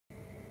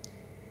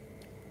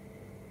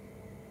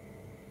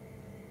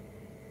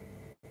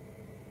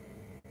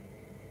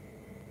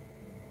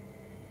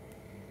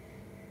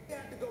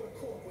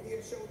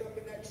had showed up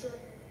in that shirt?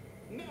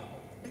 No,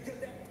 because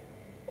that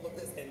all of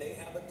this, and they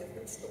have a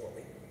different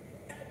story.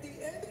 At the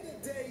end of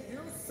the day,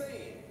 you're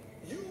saying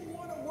you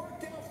want to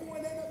work out for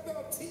an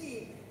NFL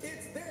team,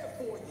 it's there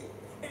for you.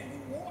 And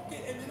you walk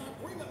in, and then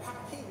I bring up how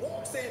he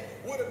walks in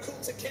with a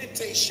Kunta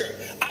Kinte shirt.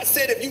 I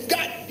said, if you've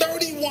got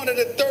 31 of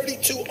the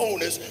 32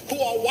 owners who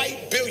are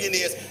white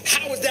billionaires,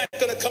 how is that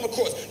going to come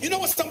across? You know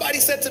what somebody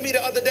said to me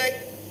the other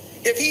day?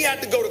 If he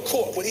had to go to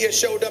court, would he have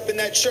showed up in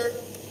that shirt?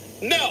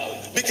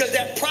 No, because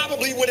that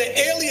probably would have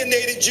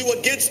alienated you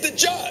against the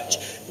judge.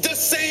 The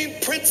same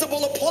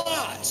principle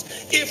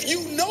applies. If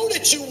you know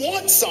that you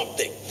want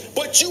something,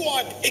 but you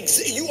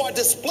are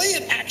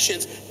displaying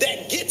actions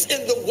that gets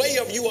in the way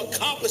of you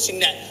accomplishing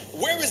that,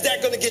 where is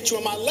that going to get you?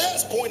 And my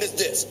last point is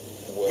this.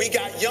 We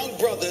got young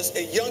brothers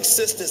and young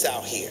sisters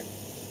out here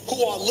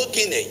who are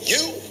looking at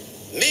you,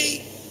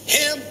 me,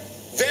 him,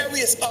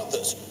 various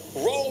others,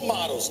 role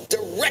models,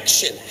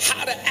 direction,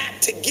 how to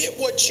act to get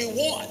what you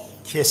want.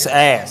 Kiss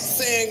ass.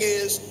 What I'm saying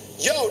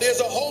is, yo, there's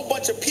a whole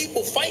bunch of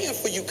people fighting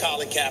for you,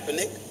 Colin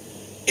Kaepernick.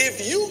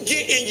 If you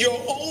get in your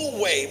own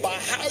way by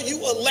how you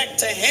elect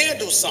to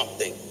handle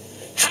something,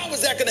 how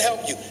is that going to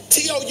help you?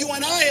 T.O., you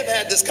and I have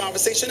had this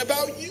conversation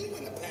about you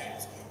in the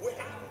past. Where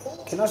I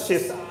pulled Can I share?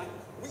 aside,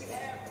 we've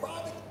had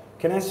private.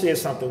 Can I share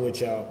something with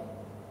y'all?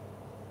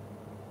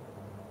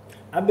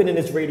 I've been in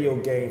this radio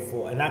game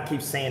for, and I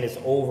keep saying this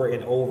over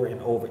and over and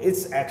over.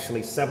 It's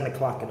actually 7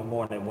 o'clock in the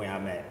morning where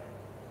I'm at.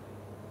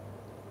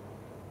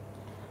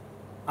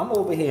 I'm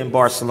over here in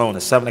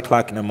Barcelona, 7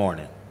 o'clock in the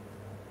morning.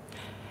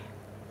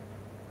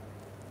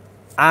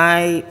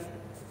 I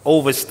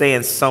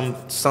overstand some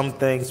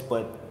things,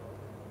 but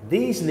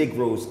these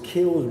Negroes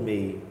killed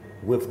me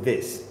with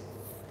this.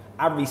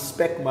 I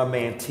respect my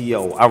man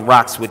T.O. I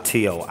rocks with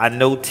T.O. I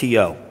know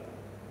T.O.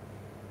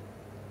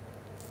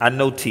 I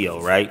know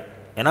T.O., right?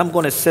 And I'm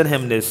going to send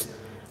him this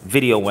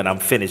video when I'm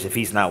finished if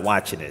he's not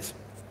watching this.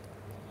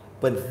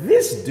 But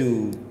this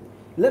dude,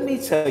 let me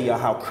tell y'all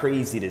how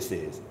crazy this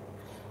is.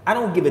 I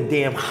don't give a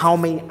damn how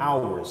many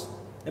hours.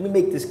 Let me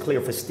make this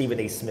clear for Stephen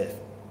A. Smith.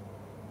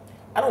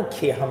 I don't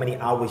care how many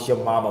hours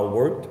your mama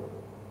worked.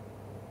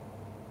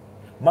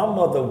 My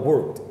mother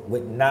worked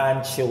with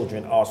 9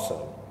 children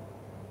also.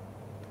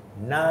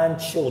 9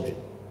 children.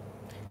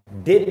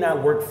 Did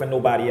not work for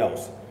nobody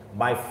else.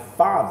 My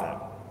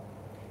father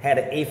had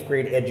an 8th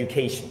grade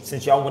education.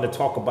 Since y'all want to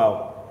talk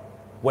about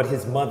what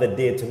his mother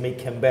did to make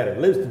him better,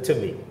 listen to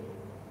me.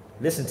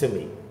 Listen to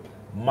me.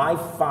 My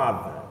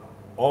father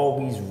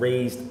always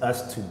raised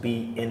us to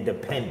be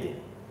independent.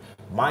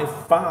 My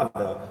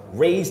father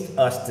raised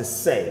us to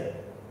say,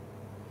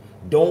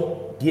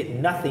 don't get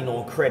nothing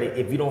on credit.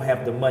 If you don't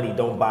have the money,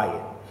 don't buy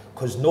it.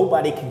 Because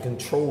nobody can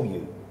control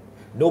you.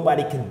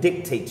 Nobody can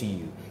dictate to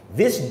you.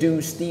 This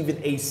dude, Stephen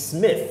A.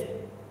 Smith,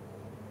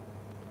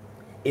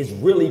 is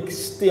really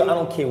still, I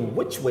don't care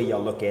which way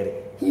y'all look at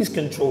it, he's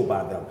controlled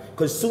by them.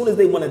 Because as soon as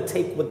they want to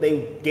take what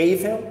they gave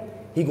him,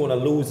 he's going to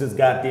lose his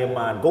goddamn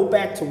mind. Go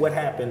back to what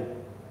happened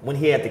when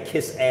he had to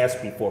kiss ass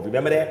before.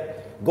 Remember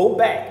that? Go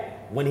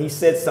back when he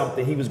said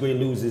something, he was going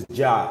to lose his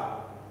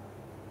job.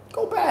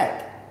 Go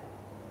back.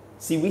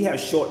 See, we have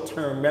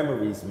short-term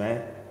memories,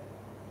 man.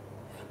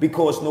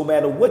 Because no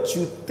matter what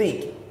you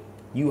think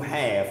you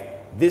have,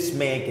 this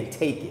man can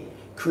take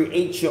it.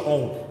 Create your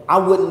own. I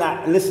would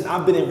not, listen,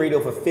 I've been in radio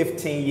for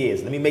 15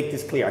 years. Let me make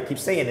this clear. I keep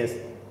saying this.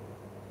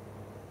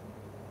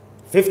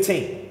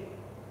 15,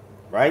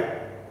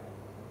 right?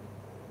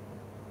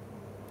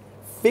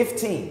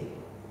 15.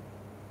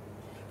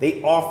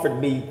 They offered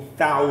me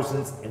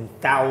thousands and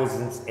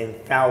thousands and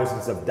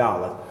thousands of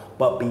dollars.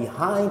 But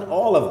behind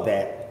all of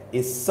that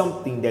is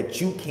something that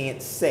you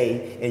can't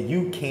say and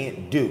you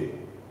can't do.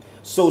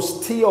 So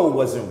T.O.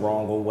 wasn't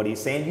wrong on what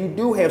he's saying. You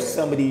do have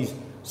some of these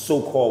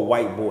so-called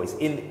white boys.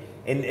 And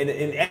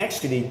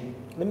actually,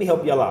 let me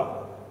help y'all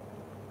out.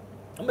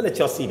 I'm going to let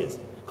y'all see this.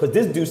 Because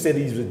this dude said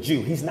he's a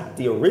Jew. He's not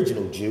the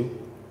original Jew.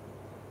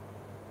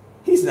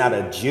 He's not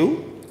a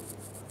Jew.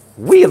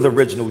 We are the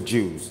original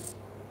Jews.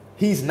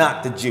 He's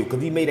not the Jew.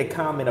 Because he made a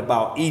comment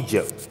about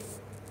Egypt.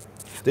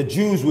 The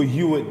Jews were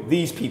you and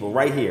these people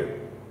right here.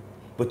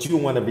 But you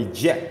want to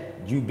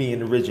reject you being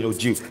the original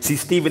Jew. See,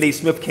 Stephen A.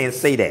 Smith can't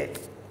say that.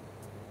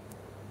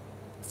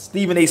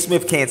 Stephen A.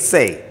 Smith can't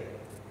say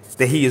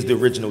that he is the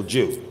original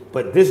Jew.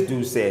 But this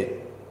dude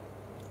said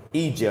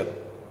Egypt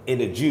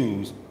and the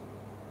Jews,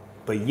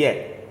 but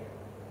yet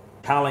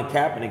Colin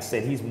Kaepernick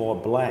said he's more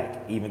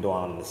black, even though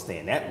I don't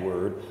understand that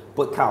word,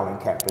 but Colin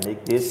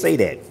Kaepernick did say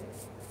that.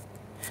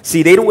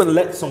 See, they don't want to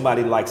let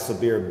somebody like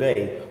Sabir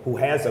Bey, who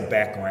has a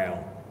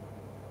background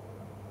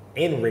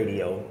in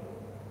radio,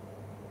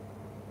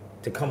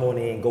 to come on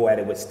in and go at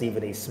it with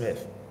Stephen A.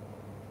 Smith.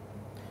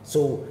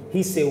 So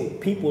he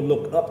said people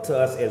look up to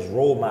us as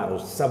role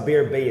models.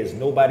 Sabir Bey is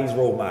nobody's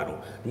role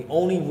model. The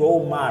only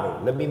role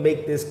model, let me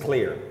make this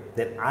clear,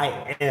 that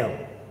I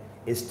am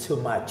is to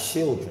my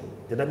children.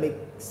 Did that make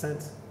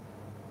sense?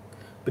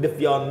 But if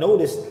y'all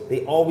notice,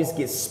 they always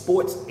get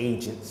sports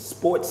agents,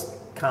 sports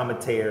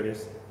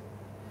commentators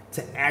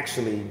to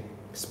actually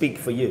speak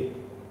for you.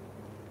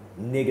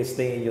 Nigga,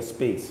 stay in your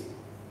space.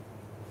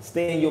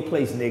 Stay in your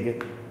place,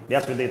 nigga.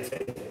 That's what they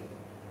say.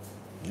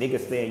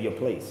 Niggas stay in your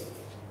place.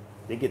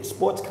 They get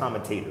sports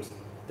commentators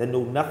that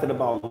know nothing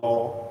about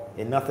law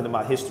and nothing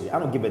about history. I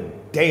don't give a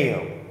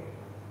damn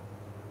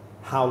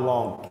how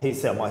long he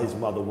said his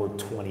mother worked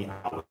 20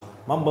 hours.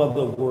 My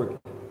mother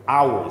worked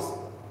hours.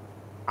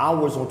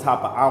 Hours on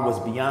top of hours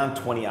beyond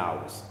 20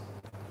 hours.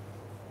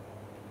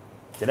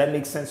 Did that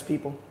make sense,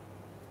 people?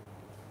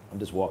 I'm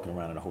just walking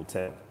around in a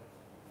hotel.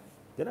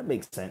 Did that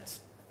make sense?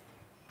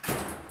 I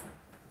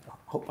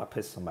hope I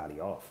pissed somebody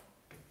off.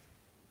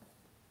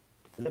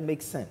 Did that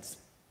make sense?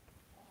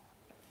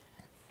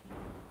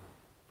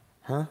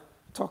 Huh?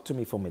 Talk to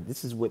me for a minute.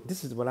 This is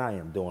what I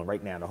am doing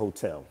right now in a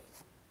hotel.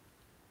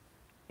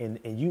 And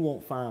you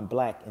won't find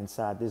black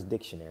inside this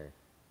dictionary.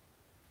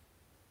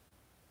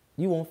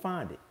 You won't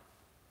find it.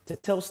 To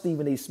tell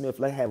Stephen A. Smith,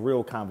 let's have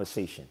real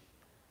conversation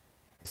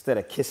instead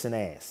of kissing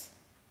ass.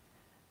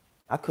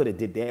 I could have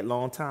did that a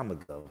long time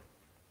ago.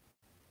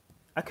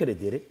 I could have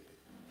did it.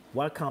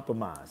 Why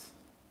compromise?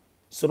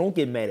 So don't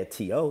get mad at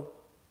T.O.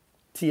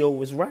 T.O.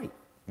 was right.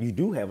 You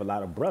do have a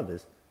lot of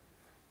brothers.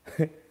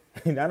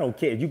 And I don't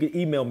care. You can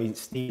email me,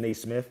 Stephen A.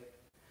 Smith,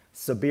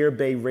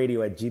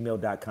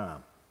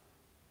 SabirBeyRadio@gmail.com.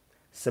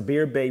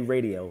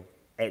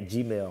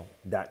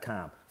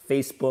 SabirBeyRadio@gmail.com.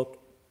 Facebook,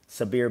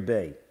 Sabir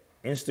Bey.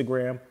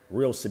 Instagram,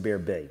 Real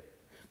Sabir Bey.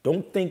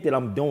 Don't think that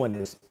I'm doing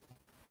this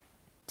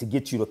to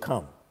get you to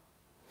come,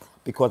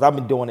 because I've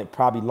been doing it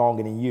probably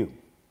longer than you.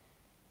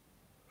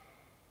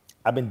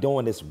 I've been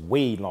doing this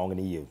way longer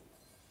than you.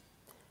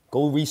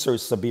 Go research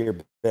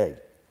Sabir Bey.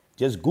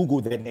 Just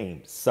Google that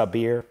name,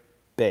 Sabir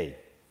Bey.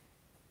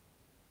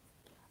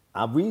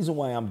 The reason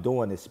why I'm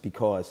doing this is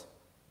because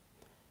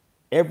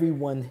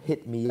everyone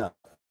hit me up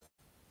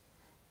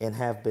and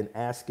have been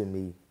asking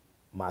me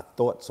my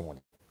thoughts on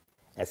it,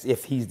 as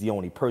if he's the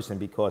only person,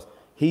 because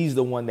he's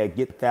the one that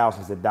get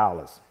thousands of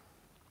dollars.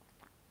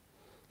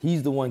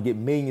 He's the one get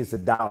millions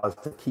of dollars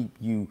to keep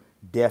you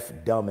deaf,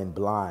 dumb, and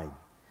blind.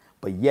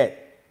 But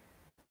yet,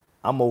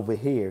 I'm over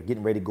here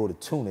getting ready to go to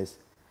Tunis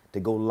to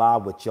go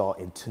live with y'all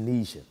in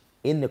Tunisia,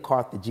 in the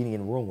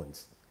Carthaginian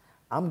ruins.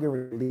 I'm getting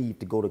ready to leave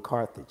to go to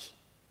Carthage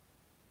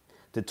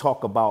to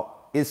talk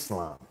about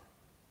Islam,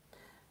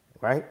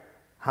 right?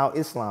 How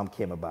Islam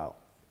came about,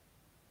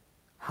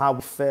 how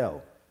it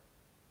fell.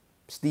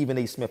 Stephen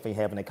A. Smith ain't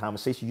having a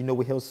conversation. You know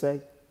what he'll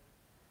say?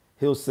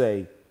 He'll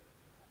say,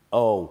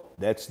 oh,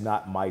 that's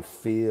not my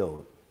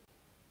field.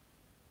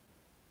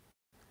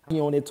 He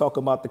on there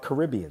talking about the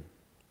Caribbean.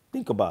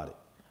 Think about it.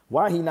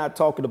 Why he not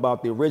talking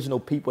about the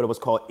original people that was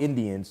called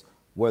Indians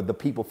were the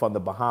people from the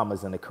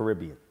Bahamas and the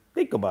Caribbean?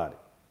 Think about it.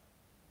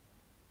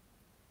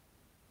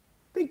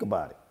 Think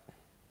about it.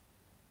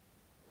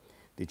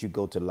 Did you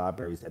go to the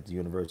libraries at the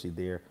university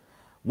there?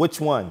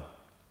 Which one?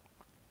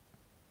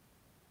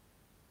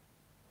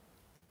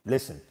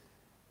 Listen.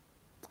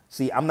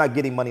 See, I'm not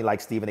getting money like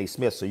Stephen A.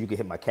 Smith, so you can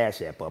hit my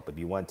Cash App up if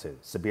you want to.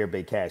 Sabir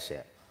Bey Cash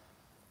App.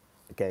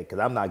 Okay, because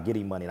I'm not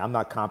getting money and I'm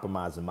not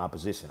compromising my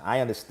position. I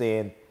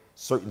understand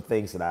certain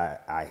things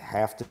that I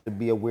have to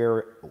be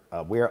aware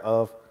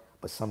of,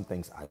 but some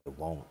things I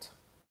won't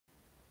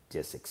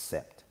just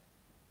accept.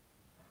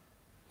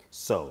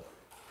 So,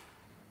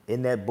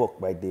 in that book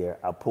right there,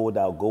 I pulled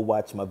out, go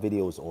watch my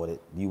videos on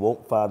it. You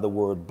won't find the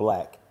word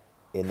black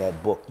in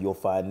that book. You'll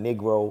find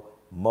Negro,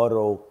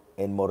 Moro,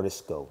 and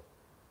Morisco.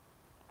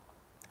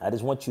 I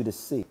just want you to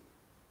see.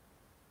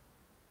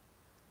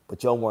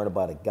 But y'all worrying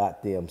about a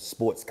goddamn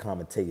sports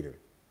commentator.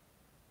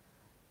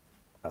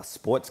 A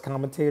sports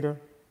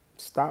commentator?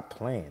 Stop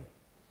playing.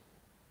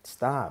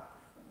 Stop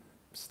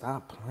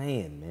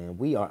playing, man.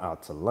 We are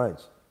out to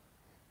lunch.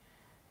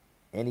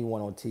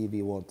 Anyone on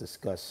TV won't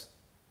discuss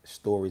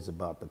stories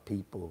about the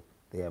people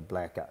they have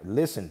black out.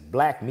 Listen,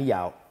 black me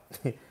out.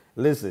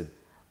 Listen,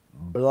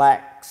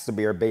 black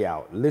Sabir Bey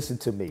out. Listen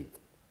to me.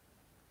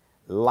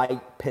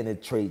 Light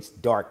penetrates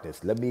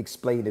darkness. Let me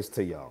explain this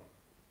to y'all.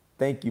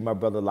 Thank you, my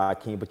brother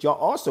Lakeem. But y'all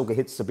also can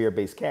hit Sabir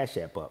Bey's Cash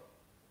App up.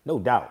 No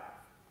doubt.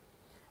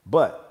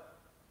 But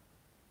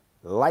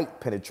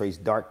light penetrates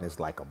darkness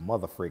like a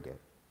motherfrigger.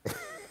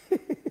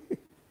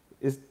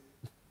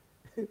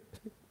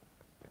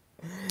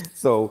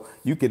 So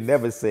you can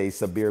never say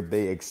Sabir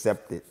Bey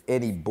accepted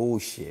any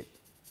bullshit.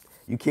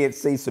 You can't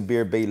say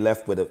Sabir Bey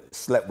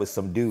slept with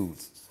some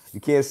dudes. You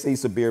can't say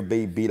Sabir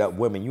Bey beat up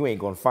women. You ain't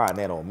gonna find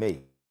that on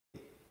me.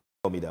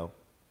 Me though.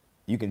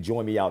 You can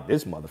join me out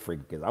this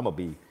motherfrigger, because I'm gonna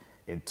be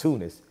in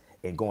Tunis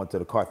and going to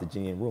the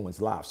Carthaginian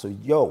ruins live. So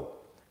yo,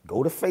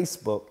 go to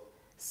Facebook,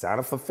 sign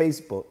up for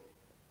Facebook,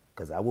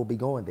 because I will be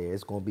going there.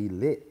 It's gonna be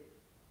lit.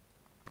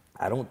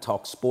 I don't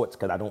talk sports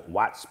because I don't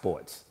watch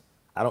sports.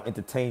 I don't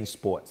entertain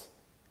sports.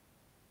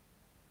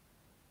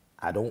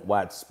 I don't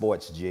watch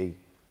sports, G.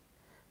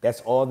 That's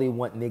all they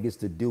want niggas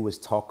to do is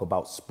talk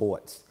about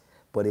sports.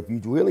 But if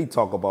you really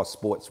talk about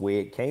sports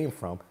where it came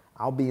from,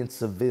 I'll be in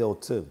Seville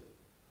too,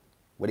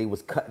 where they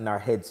was cutting our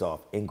heads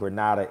off in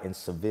Grenada and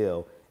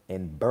Seville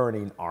and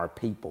burning our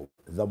people,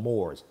 the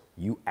Moors,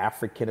 you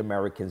African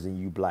Americans and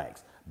you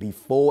blacks.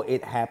 Before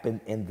it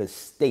happened in the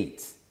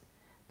States,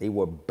 they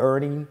were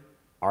burning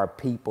our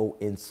people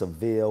in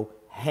Seville,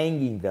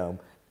 hanging them,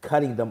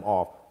 cutting them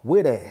off.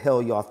 Where the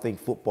hell y'all think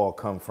football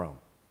come from?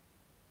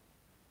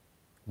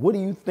 Where do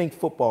you think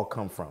football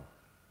come from?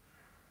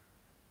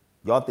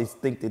 Y'all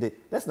think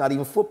that's not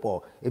even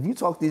football. If you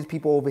talk to these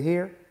people over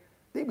here,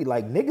 they be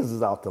like, niggas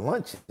is out to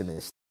lunch in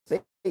the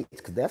States,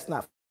 because that's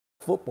not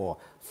football.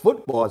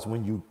 Football is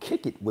when you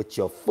kick it with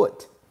your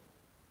foot.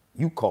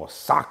 You call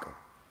soccer.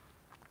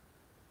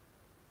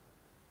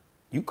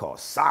 You call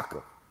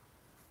soccer.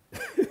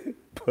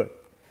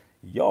 But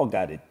y'all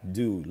got it,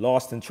 dude.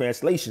 Lost in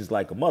translations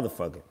like a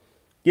motherfucker.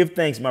 Give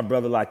thanks, my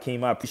brother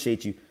Lakeem. I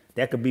appreciate you.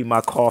 That could be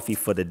my coffee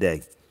for the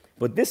day.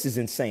 But this is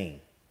insane.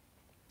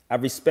 I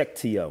respect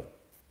T.O.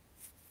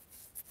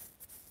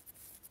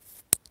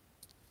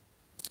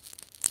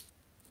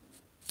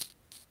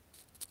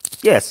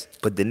 Yes,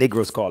 but the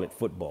Negroes call it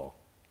football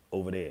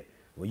over there.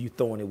 When you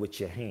throwing it with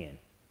your hand.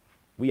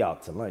 We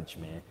out to lunch,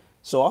 man.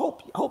 So I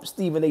hope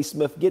Stephen A.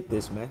 Smith get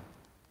this, man.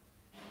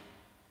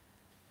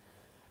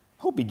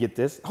 Hope he get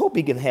this. Hope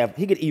he can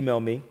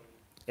email me.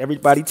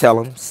 Everybody tell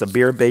him,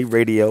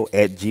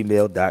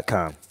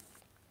 SabirBayRadio@gmail.com.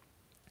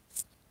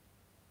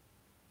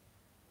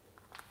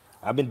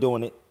 I've been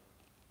doing it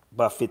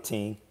about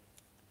 15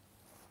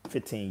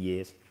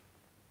 years.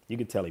 You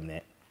can tell him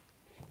that.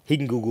 He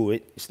can Google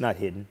it. It's not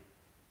hidden.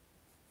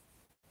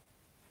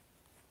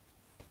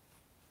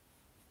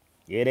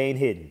 It ain't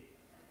hidden.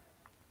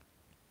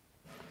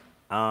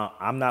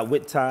 I'm not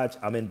with Taj.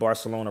 I'm in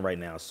Barcelona right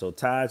now. So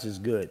Taj is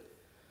good.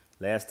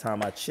 Last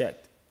time I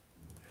checked,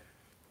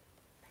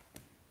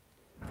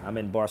 I'm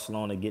in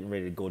Barcelona getting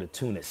ready to go to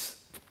Tunis,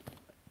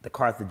 the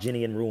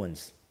Carthaginian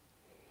ruins.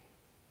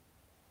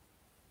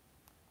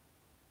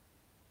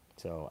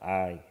 So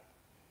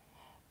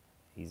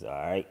he's all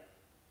right.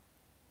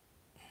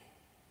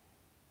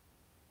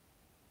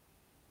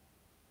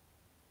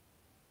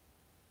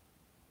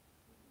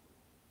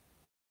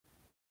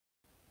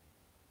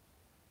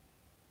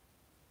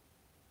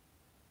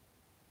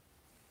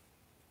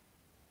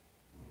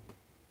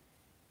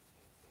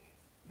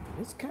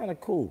 It's kind of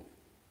cool.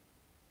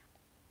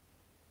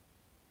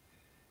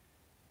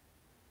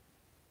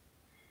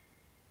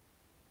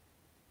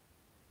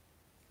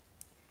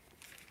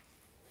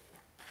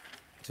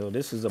 So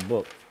this is a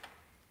book.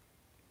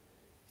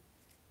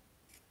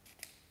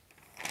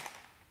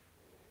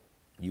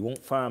 You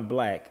won't find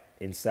black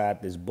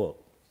inside this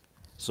book.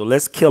 So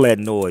let's kill that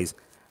noise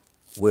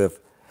with,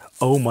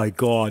 oh my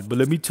God, but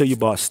let me tell you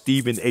about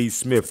Stephen A.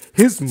 Smith.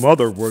 His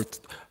mother worked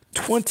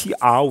 20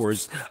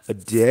 hours a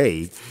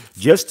day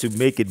just to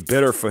make it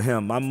better for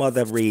him. My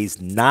mother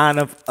raised 9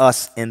 of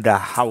us in the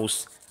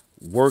house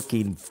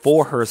working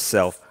for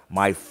herself.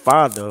 My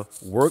father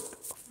worked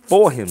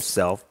for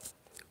himself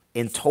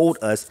and told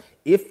us,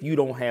 if you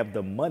don't have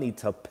the money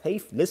to pay,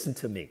 listen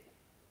to me.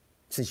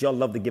 Since y'all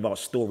love to give out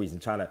stories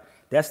and trying to,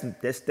 that's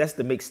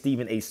to make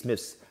Stephen A.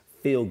 Smith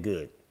feel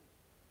good.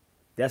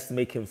 That's to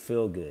make him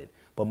feel good.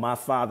 But my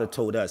father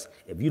told us,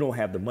 if you don't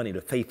have the money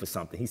to pay for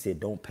something, he said,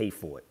 don't pay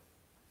for it.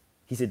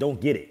 He said,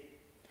 don't get it.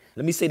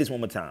 Let me say this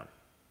one more time.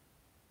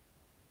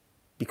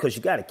 Because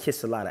you got to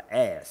kiss a lot of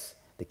ass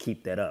to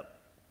keep that up.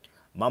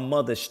 My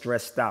mother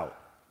stressed out.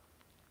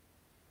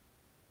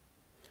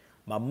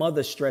 My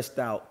mother stressed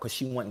out because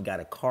she went and got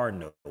a car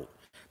note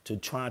to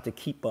try to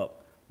keep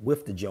up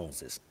with the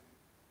Joneses.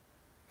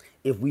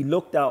 If we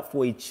looked out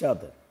for each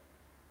other,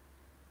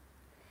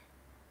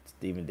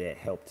 Stephen dad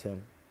helped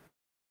him.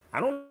 I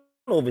don't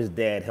know if his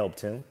dad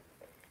helped him,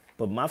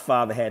 but my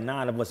father had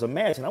 9 of us.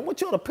 Imagine, I want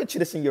y'all to picture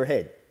this in your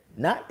head.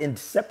 Not in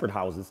separate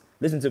houses.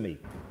 Listen to me.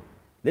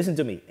 Listen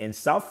to me. In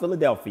South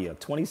Philadelphia,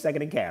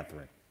 22nd and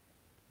Catherine,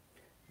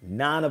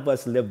 9 of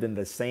us lived in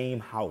the same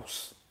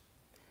house.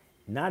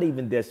 Not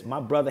even this. My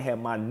brother had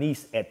my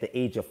niece at the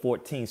age of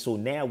 14, so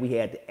now we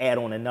had to add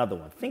on another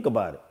one. Think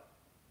about it.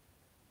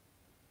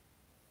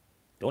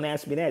 Don't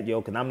ask me that, yo,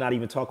 because I'm not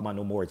even talking about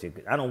no mortgage.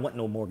 I don't want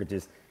no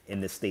mortgages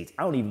in the States.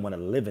 I don't even want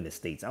to live in the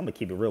States. I'm going to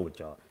keep it real with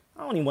y'all.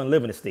 I don't even want to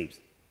live in the States.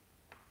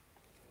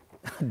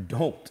 I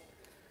don't.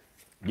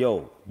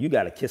 Yo, you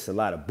got to kiss a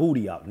lot of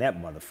booty out in that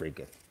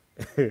motherfucker.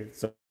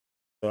 so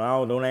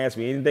don't ask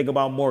me anything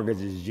about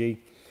mortgages, G.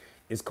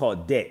 It's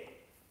called debt.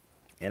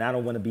 And I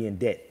don't want to be in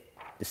debt.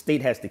 The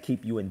state has to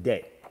keep you in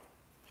debt.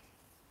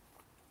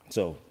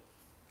 So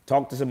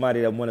talk to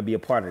somebody that want to be a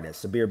part of that.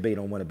 Sabir Bey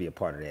don't want to be a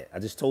part of that. I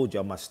just told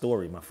y'all my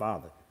story, my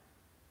father.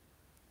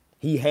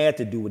 He had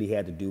to do what he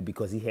had to do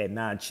because he had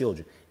 9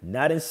 children.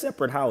 Not in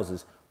separate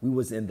houses. We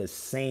was in the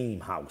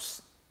same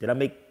house. Did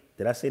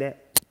I say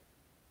that?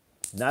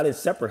 Not in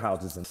separate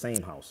houses, in the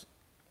same house.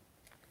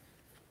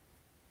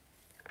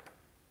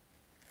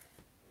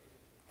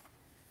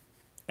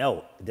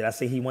 Oh, did I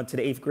say he went to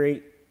the 8th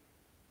grade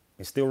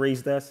and still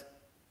raised us?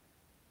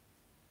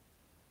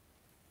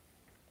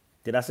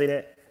 Did I say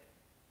that?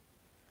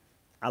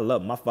 I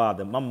love my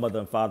father. My mother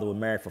and father were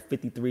married for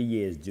 53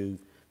 years, dude,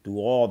 through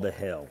all the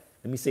hell.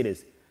 Let me say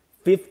this,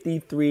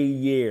 53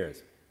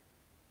 years.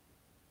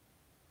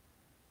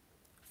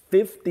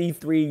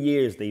 53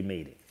 years they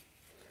made it.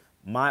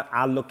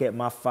 I look at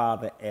my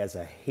father as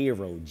a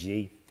hero,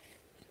 G.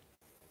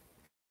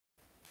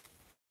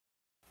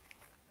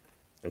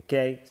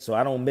 Okay? So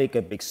I don't make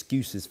up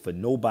excuses for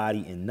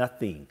nobody and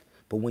nothing.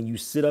 But when you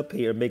sit up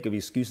here and make up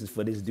excuses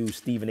for this dude,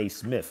 Stephen A.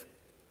 Smith,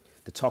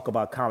 to talk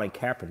about Colin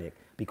Kaepernick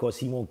because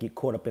he won't get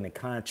caught up in a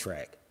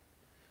contract,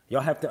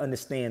 y'all have to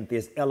understand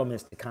there's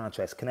elements to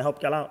contracts. Can I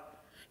help y'all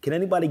out? Can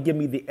anybody give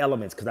me the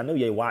elements? Because I know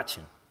you're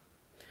watching.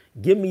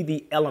 Give me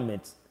the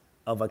elements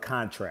of a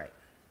contract.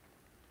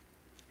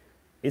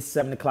 It's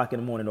 7 o'clock in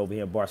the morning over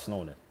here in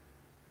Barcelona.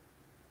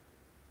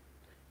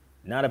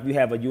 Not if you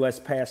have a U.S.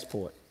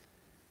 passport.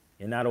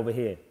 You're not over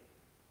here.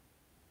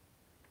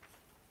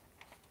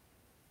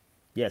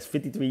 Yes,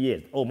 53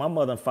 years. Oh, my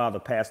mother and father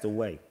passed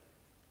away.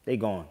 They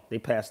gone. They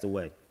passed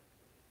away.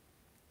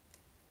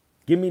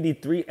 Give me the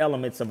 3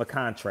 elements of a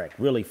contract.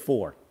 Really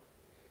 4.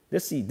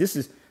 Let's see. This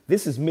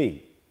is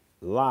me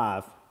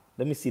live.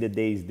 Let me see the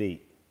day's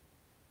date.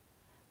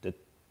 The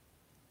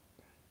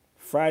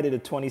Friday the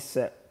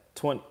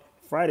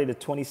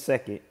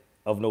 22nd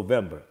of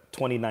November,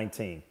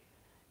 2019.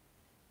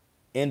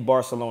 In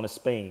Barcelona,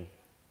 Spain,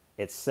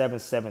 at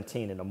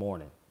 7:17 in the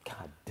morning.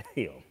 God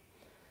damn.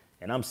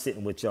 And I'm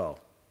sitting with y'all.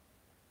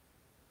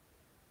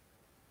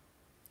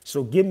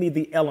 So give me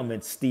the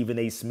elements, Stephen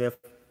A. Smith,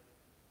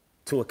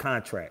 to a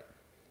contract.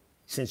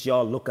 Since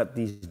y'all look up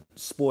these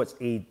sports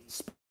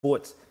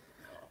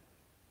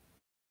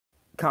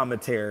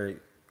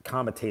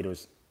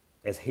commentators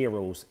as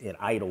heroes and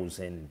idols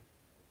and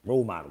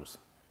role models.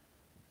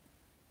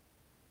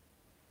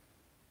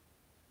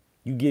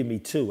 You give me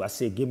 2. I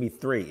said, give me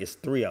 3. It's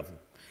 3 of them.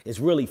 It's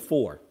really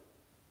 4.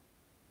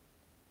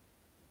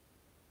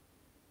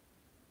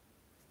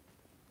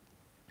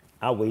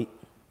 I'll wait.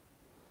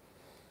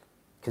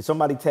 Can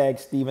somebody tag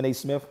Stephen A.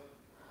 Smith?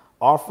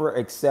 Offer,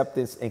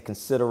 acceptance, and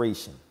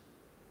consideration.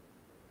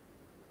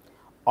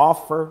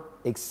 Offer,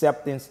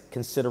 acceptance,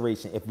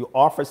 consideration. If you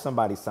offer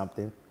somebody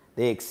something,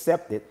 they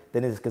accept it,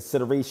 then it's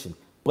consideration.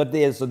 But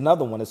there's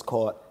another one. It's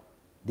called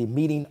the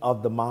meeting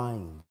of the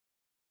minds.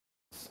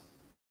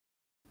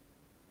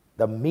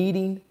 The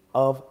meeting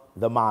of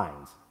the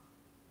minds.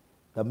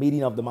 The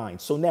meeting of the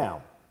minds. So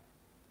now,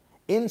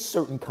 in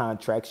certain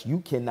contracts,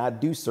 you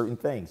cannot do certain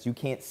things. You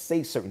can't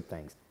say certain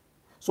things.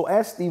 So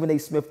ask Stephen A.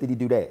 Smith, did he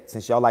do that?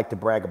 Since y'all like to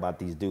brag about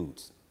these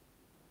dudes.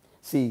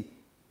 See,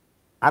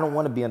 I don't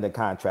want to be under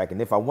contract.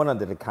 And if I went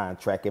under the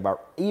contract, you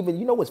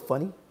know what's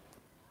funny?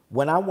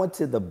 When I went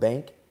to the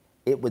bank,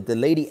 the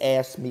lady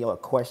asked me a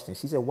question.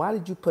 She said, why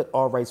did you put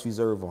all rights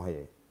reserved on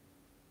here?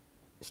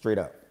 Straight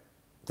up.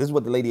 This is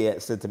what the lady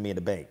said to me in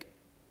the bank.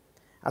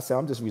 I said,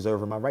 I'm just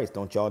reserving my rights.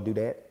 Don't y'all do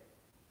that?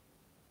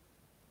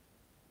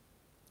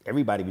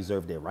 Everybody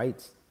reserved their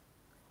rights.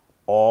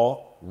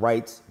 All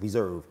rights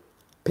reserved.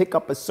 Pick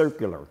up a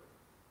circular.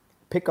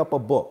 Pick up a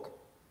book.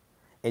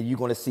 And you're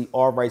going to see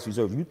all rights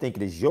reserved. You think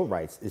it is your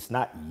rights. It's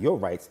not your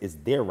rights. It's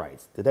their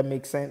rights. Did that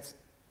make sense?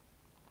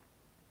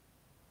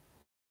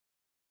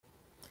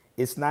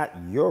 It's not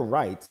your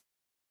rights.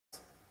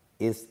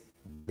 It's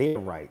their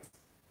rights.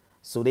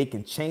 So they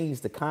can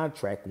change the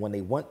contract when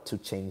they want to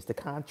change the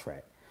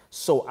contract.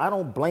 So I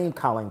don't blame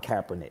Colin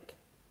Kaepernick.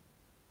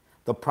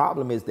 The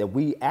problem is that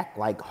we act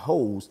like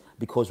hoes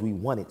because we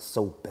want it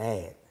so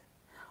bad.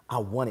 I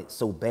want it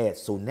so bad.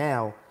 So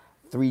now,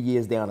 3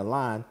 years down the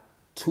line,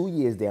 2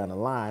 years down the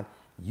line,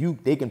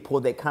 they can pull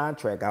that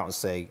contract out and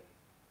say,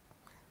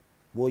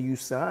 well, you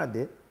signed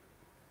it.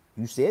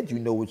 You said you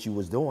know what you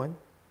was doing.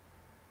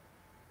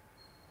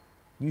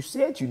 You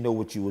said you know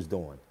what you was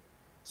doing.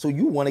 So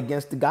you went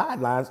against the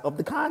guidelines of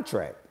the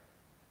contract.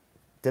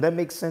 Did that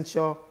make sense,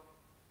 y'all?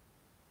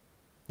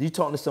 You're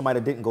talking to somebody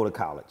that didn't go to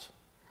college.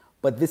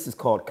 But this is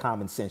called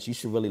common sense. You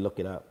should really look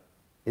it up.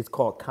 It's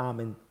called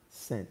common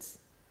sense.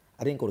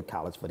 I didn't go to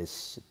college for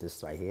this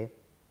right here.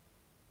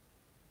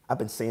 I've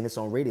been saying this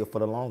on radio for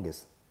the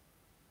longest.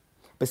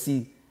 But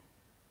see,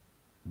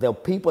 the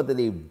people that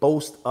they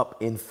boast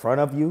up in front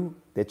of you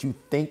that you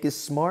think is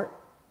smart,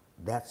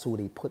 that's who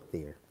they put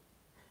there.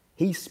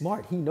 He's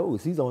smart. He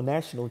knows. He's on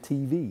national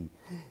TV.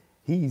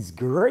 He's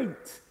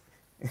great.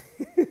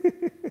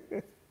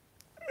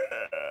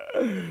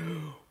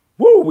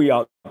 Woo, we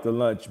out to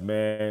lunch,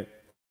 man.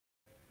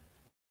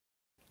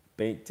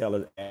 Bank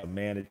teller asked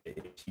manager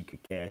if she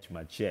could cash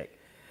my check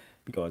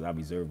because I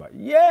reserve my.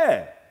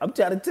 Yeah, I'm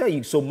trying to tell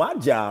you. So my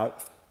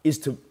job is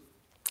to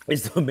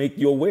make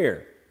you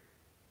aware.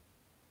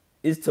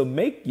 Is to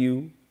make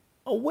you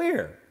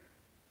aware.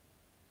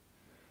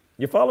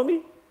 You follow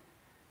me?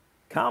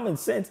 Common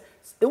sense.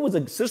 It was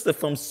a sister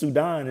from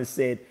Sudan that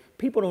said,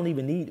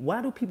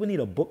 why do people need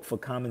a book for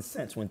common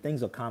sense when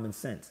things are common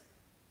sense?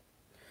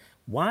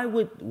 I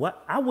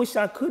wish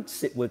I could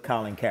sit with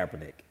Colin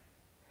Kaepernick.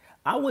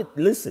 I would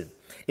listen.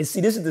 And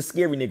see, this is the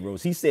scary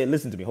Negroes. He said,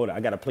 listen to me. Hold on.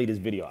 I got to play this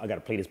video. I got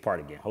to play this part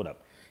again. Hold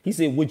up. He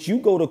said, would you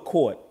go to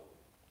court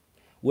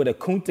with a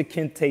Kunta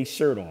Kinte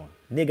shirt on?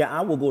 Nigga,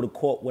 I will go to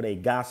court with a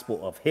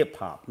gospel of hip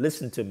hop.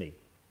 Listen to me.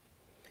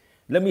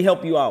 Let me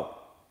help you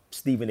out,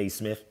 Stephen A.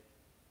 Smith.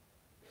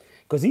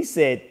 Because he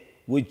said,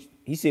 would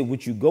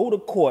you go to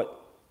court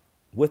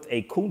with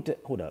a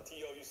Kunta? Hold up.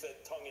 You said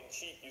tongue in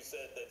cheek. You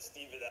said that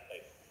Stephen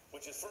A.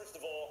 Which is, first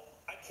of all,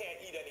 I can't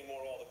eat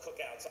anymore all the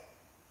cookouts.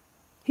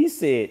 He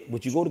said,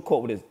 would you go to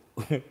court with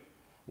his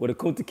with a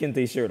Kunta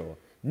Kinte shirt on?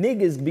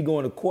 Niggas be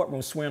going to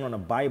courtroom swearing on the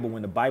Bible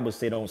when the Bible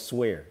say don't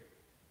swear.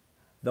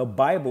 The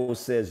Bible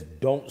says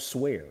don't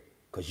swear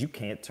because you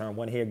can't turn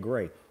one hair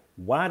gray.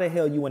 Why the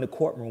hell you in the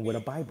courtroom with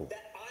a Bible?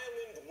 That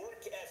island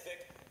work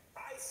ethic,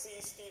 I see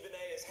Stephen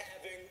A. as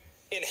having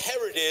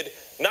inherited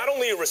not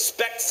only a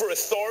respect for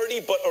authority,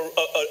 but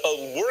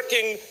a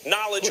working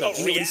knowledge of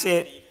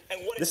reality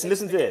and what it takes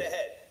to get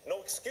ahead.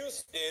 No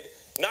excuse did.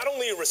 Not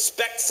only a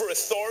respect for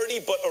authority,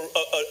 but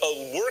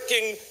a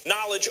working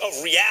knowledge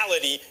of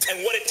reality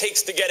and what it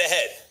takes to get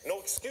ahead. No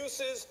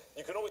excuses.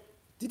 You can always.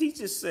 Did he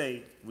just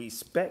say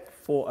respect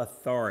for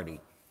authority?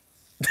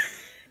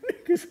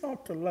 Niggas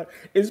off the line.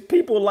 It's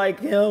people like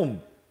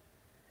him.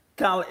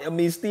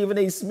 Stephen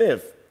A.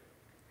 Smith.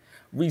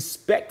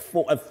 Respect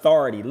for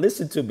authority.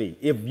 Listen to me.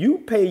 If you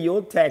pay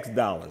your tax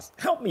dollars,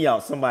 help me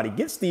out, somebody.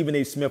 Get Stephen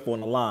A. Smith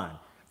on the line.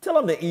 Tell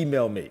him to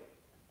email me.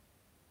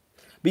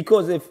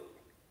 Because if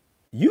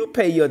you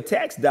pay your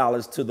tax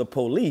dollars to the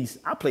police,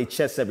 I play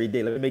chess every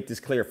day. Let me make this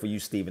clear for you,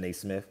 Stephen A.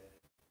 Smith.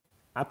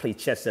 I play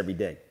chess every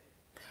day.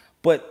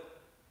 But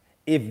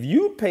if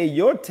you pay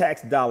your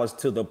tax dollars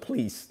to the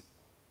police,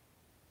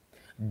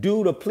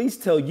 do the police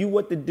tell you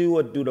what to do,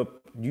 or do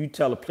you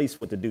tell the police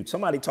what to do?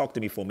 Somebody talk to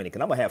me for a minute,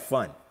 because I'm going to have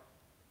fun.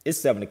 It's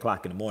 7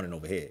 o'clock in the morning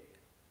over here.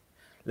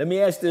 Let me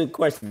ask you a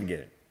question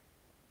again.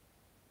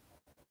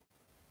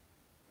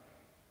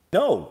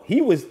 No, he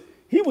was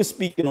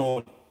speaking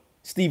on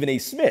Stephen A.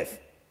 Smith.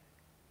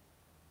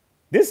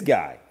 This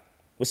guy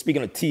was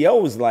speaking on T.O.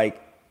 was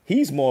like,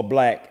 he's more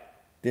black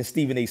than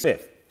Stephen A.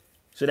 Smith.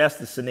 So that's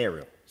the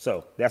scenario.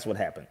 So that's what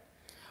happened.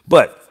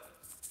 But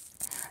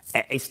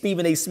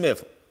Stephen A.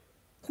 Smith,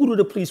 who do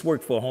the police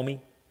work for, homie?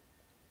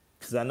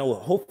 Because I know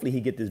hopefully he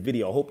get this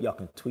video. I hope y'all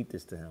can tweet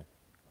this to him.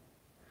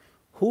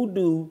 Who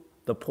do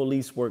the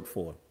police work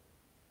for?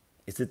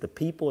 Is it the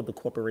people or the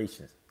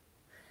corporations?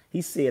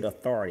 He said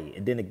authority.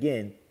 And then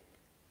again,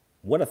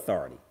 what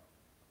authority?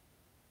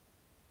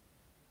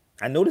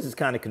 I know this is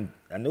kind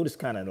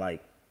of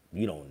like,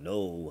 you don't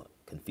know,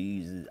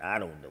 confused. I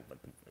don't know, but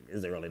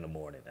it's early in the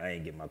morning. I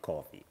ain't getting my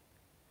coffee.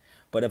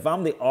 But if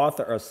I'm the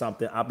author of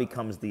something, I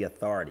becomes the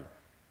authority.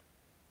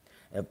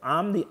 If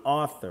I'm the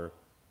author,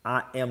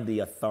 I am the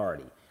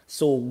authority.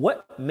 So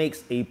what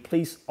makes a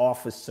police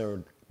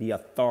officer the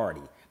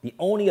authority? The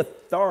only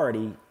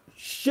authority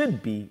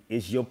should be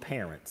is your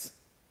parents.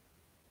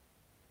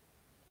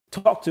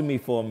 Talk to me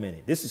for a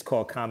minute. This is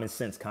called Common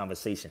Sense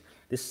Conversation.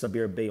 This is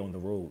Sabir Bey on the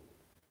road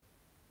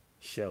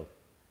show.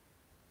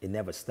 It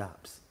never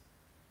stops.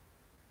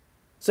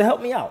 So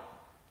help me out.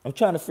 I'm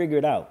trying to figure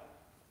it out.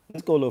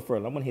 Let's go a little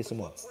further. I want to hear some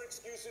more. Look for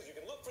excuses. You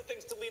can look for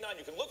things to lean on.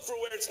 You can look for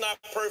where it's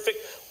not perfect.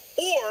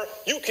 Or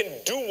you can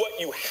do what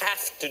you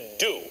have to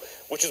do,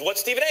 which is what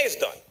Stephen A. has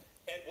done.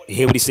 And You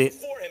hear what he said?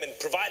 For him and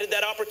provided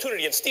that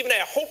opportunity. And Stephen A.,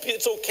 I hope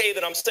it's okay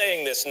that I'm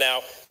saying this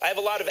now. I have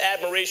a lot of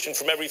admiration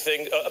from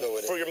everything,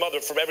 for your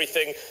mother, from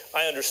everything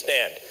I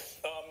understand.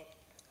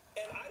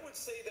 And I would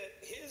say that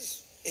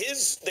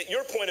that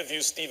your point of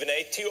view, Stephen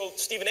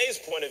A.'s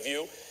point of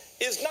view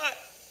is not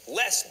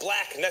less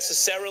black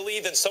necessarily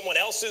than someone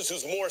else's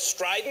who's more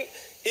strident.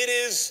 It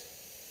is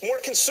more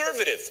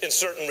conservative in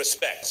certain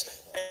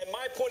respects. And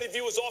my point of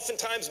view is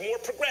oftentimes more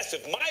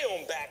progressive. My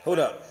own background Hold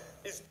up.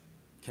 is...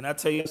 Can I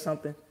tell you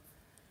something?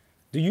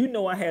 Do you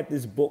know I had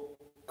this book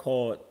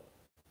called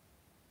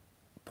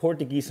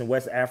Portuguese in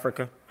West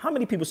Africa? How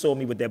many people saw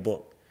me with that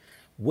book?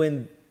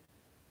 When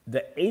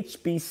the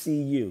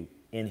HBCU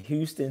in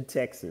Houston,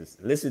 Texas,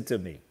 listen to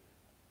me.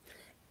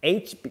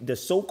 The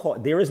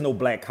so-called, there is no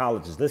black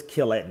colleges. Let's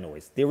kill that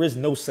noise. There is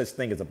no such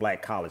thing as a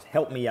black college.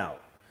 Help me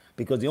out.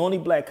 Because the only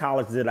black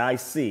college that I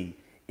see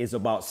is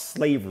about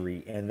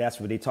slavery, and that's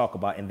what they talk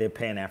about in their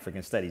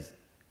Pan-African studies.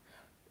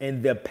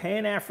 In the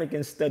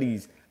Pan-African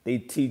studies, they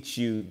teach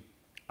you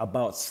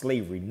about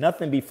slavery,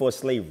 nothing before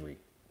slavery.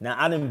 Now,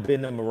 I done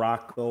been to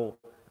Morocco.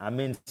 I'm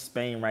in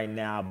Spain right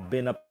now. I've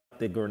been up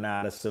to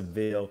Grenada,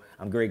 Seville.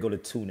 I'm going to go to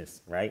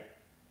Tunis, right?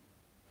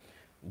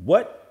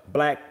 What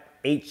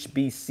black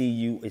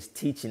HBCU is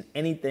teaching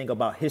anything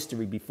about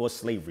history before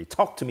slavery?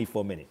 Talk to me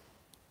for a minute.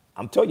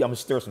 I'm telling you, I'm going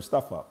to stir some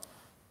stuff up.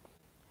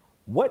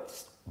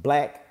 What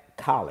black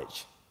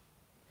college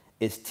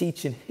is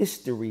teaching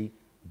history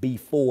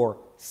before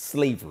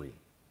slavery?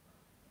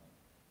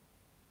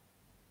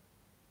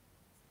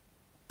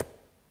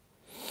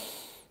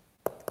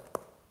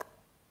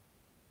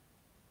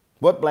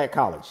 What black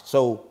college?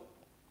 So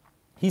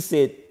he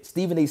said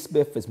Stephen A.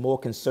 Smith is more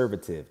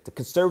conservative. The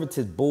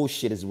conservative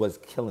bullshit is what's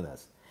killing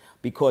us.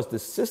 Because the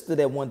sister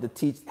that wanted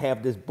to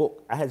have this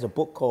book, I had a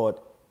book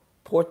called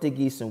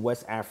Portuguese in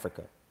West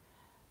Africa.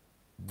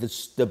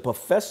 The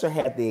professor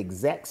had the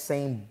exact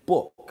same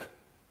book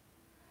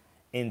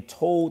and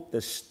told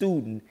the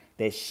student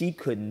that she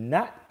could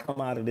not come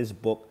out of this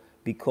book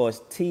because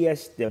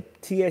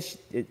HBCU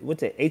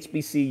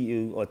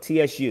or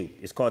TSU,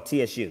 it's called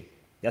TSU.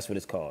 That's what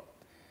it's called.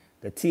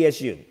 The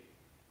TSU.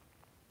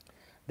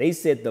 They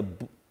said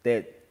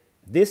that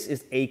this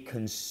is a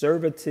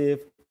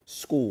conservative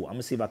school. I'm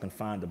going to see if I can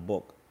find the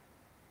book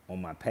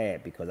on my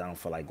pad because I don't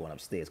feel like going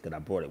upstairs because I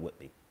brought it with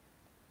me.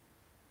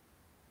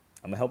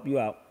 I'm going to help you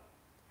out.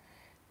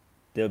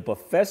 The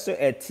professor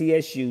at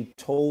TSU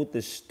told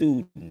the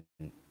student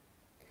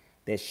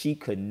that she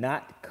could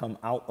not come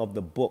out of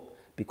the book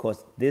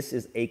because this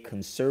is a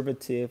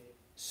conservative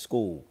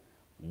school.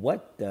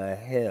 What the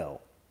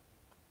hell?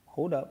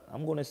 Hold up.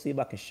 I'm going to see if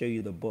I can show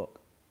you the book.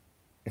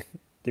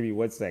 Give me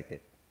 1 second.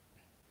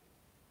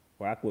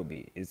 Rock with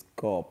me. It's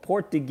called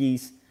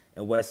Portuguese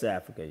in West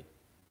Africa.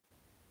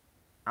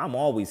 I'm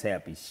always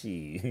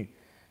happy.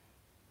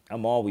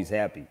 I'm always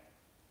happy.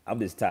 I'm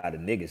just tired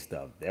of nigga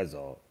stuff. That's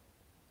all.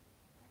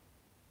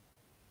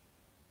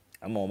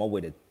 I'm on my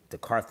way to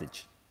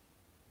Carthage.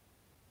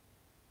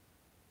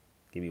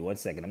 Give me 1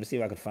 second. Let me see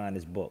if I can find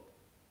this book.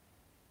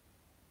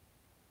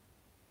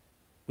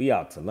 We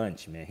out to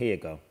lunch, man. Here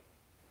you go.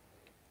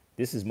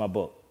 This is my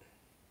book.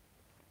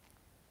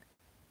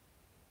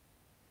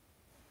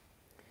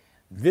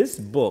 This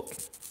book,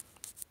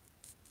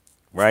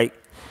 right,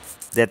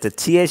 that the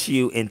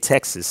TSU in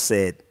Texas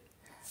said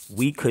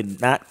we could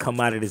not come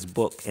out of this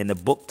book, and the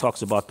book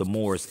talks about the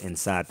Moors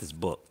inside this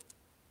book.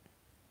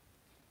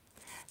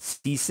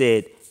 She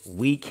said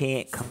we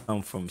can't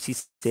come from, she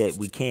said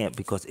we can't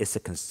because it's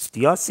a, do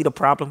y'all see the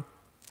problem?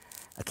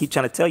 I keep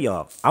trying to tell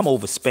y'all, I'm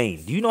over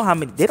Spain. Do you know how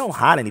many, they don't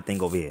hide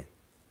anything over here.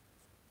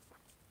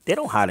 They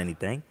don't hide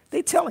anything.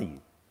 They telling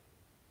you.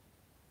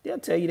 They'll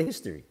tell you the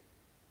history.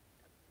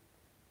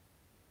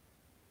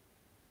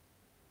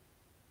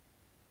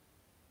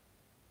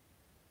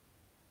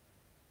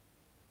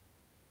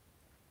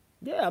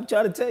 Yeah, I'm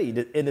trying to tell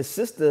you. And the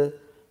sister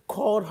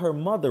called her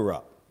mother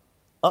up,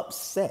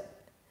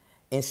 upset.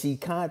 And she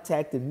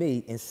contacted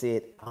me and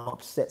said, I'm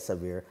upset,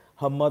 Sabir.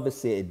 Her mother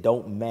said, it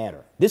don't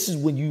matter. This is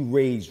when you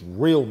raise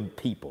real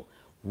people,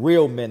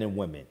 real men and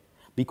women.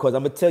 Because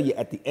I'm going to tell you,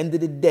 at the end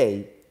of the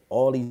day,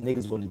 all these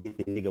niggas going to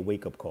get their nigga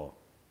wake-up call.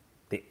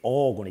 They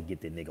all going to get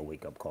their nigga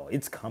wake-up call.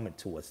 It's coming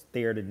to a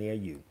theater near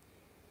you.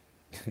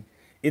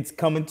 It's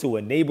coming to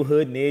a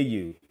neighborhood near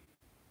you.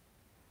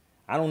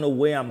 I don't know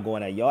where I'm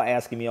going at. Y'all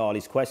asking me all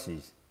these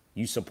questions.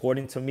 You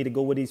supporting to me to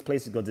go with these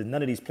places? Because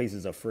none of these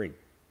places are free.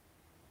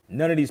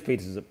 None of these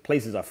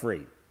places are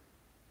free.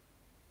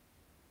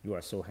 You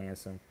are so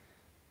handsome.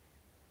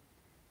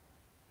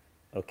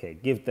 Okay,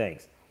 give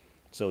thanks.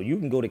 So you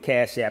can go to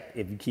Cash App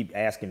if you keep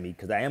asking me,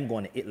 because I am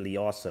going to Italy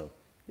also.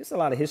 There's a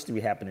lot of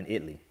history happening in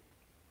Italy.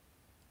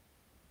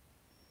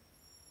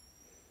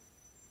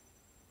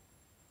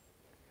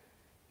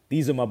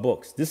 These are my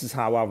books. This is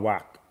how I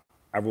rock.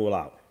 I roll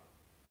out.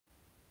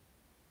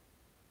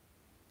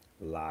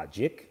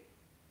 Logic,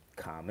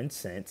 common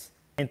sense,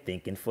 and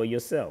thinking for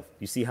yourself.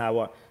 You see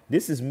how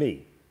this is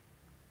me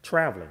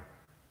traveling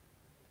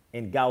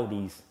in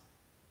Gaudi's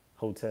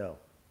hotel.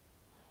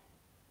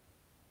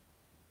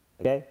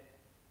 Okay?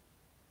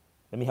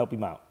 Let me help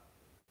him out.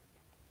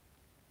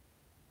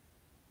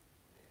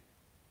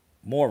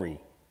 Maury,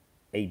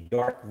 a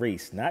dark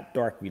race, not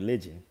dark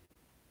religion.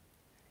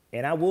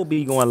 And I will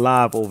be going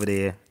live over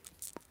there.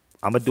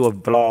 I'm going to do a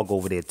vlog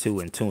over there too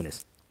in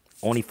Tunis,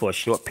 only for a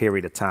short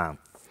period of time.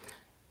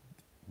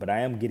 But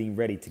I am getting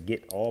ready to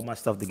get all my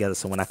stuff together,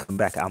 so when I come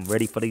back, I'm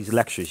ready for these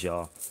lectures,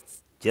 y'all.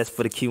 Just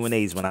for the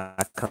Q&As when I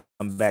come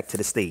back to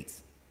the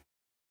States.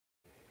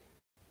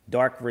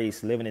 Dark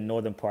race living in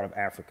northern part of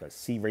Africa.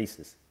 Sea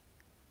races.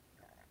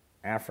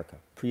 Africa.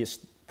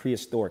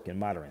 Prehistoric and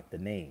modern. The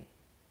name.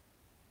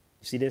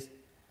 You see this?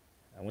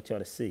 I want y'all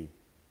to see.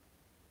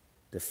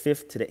 The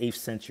 5th to the 8th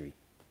century.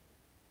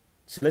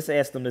 So let's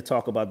ask them to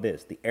talk about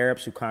this. The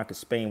Arabs who conquered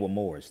Spain were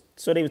Moors.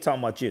 So they were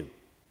talking about you.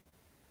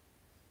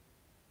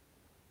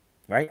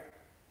 Right?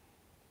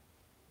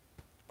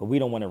 But we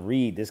don't want to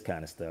read this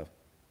kind of stuff.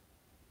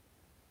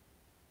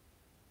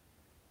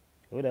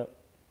 Hold up.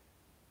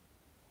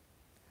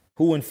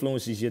 Who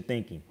influences your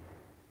thinking?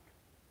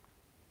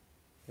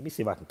 Let me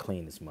see if I can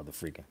clean this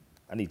motherfreaker.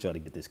 I need y'all to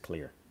get this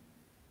clear.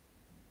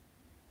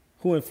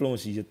 Who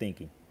influences your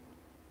thinking?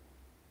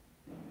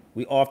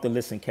 We often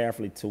listen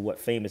carefully to what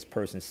famous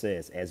person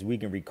says. As we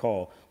can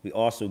recall, we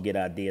also get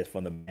ideas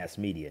from the mass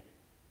media.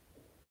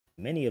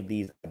 Many of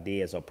these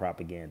ideas are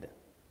propaganda.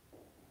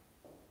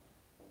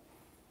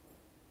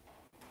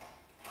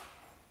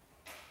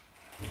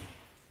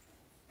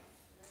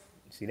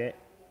 See that?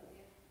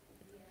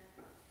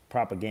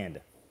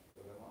 Propaganda.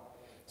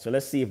 So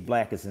let's see if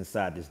black is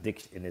inside this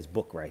in this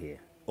book right here,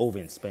 over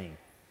in Spain.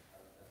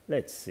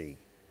 Let's see.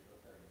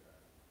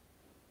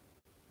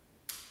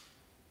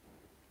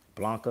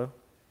 Blanca.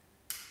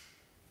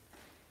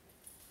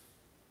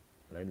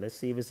 Let's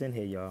see if it's in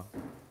here, y'all.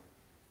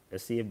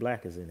 Let's see if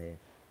black is in here.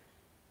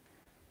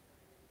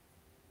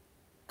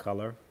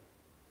 Color.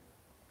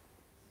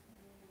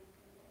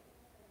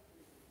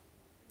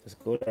 Let's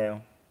go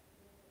down.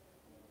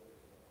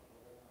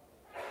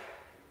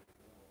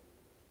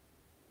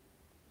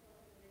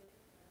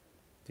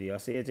 Do y'all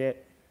see it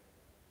yet?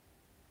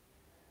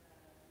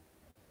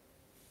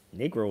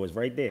 Negro is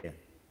right there.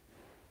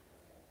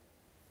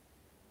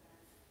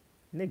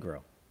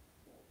 Negro.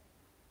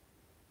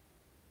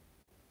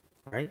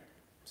 Right?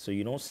 So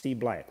you don't see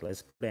black.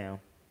 Let's go down.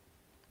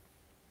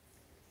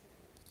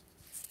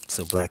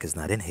 So black is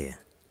not in here.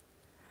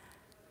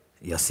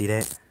 Y'all see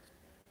that?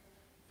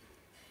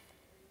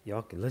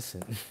 Y'all can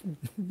listen.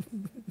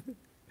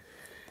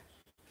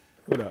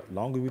 Hold up.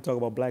 Long as we talk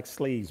about black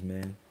slaves,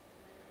 man.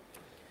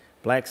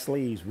 Black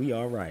slaves, we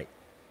all right.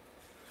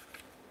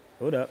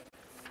 Hold up.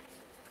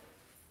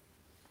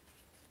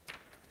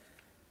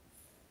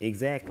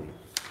 Exactly.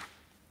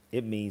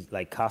 It means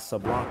like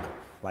Casablanca.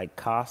 Like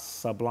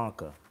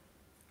Casablanca.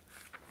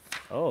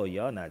 Oh,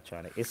 y'all not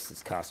trying to.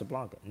 It's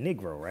Casablanca.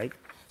 Negro, right?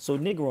 So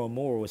Negro and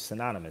Moor was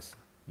synonymous.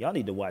 Y'all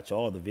need to watch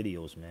all the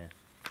videos, man.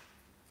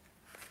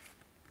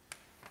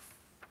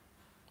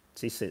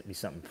 She sent me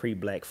something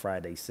pre-Black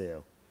Friday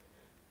sale.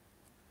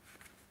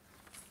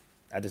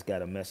 I just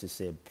got a message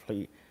said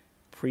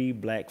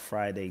pre-Black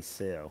Friday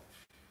sale.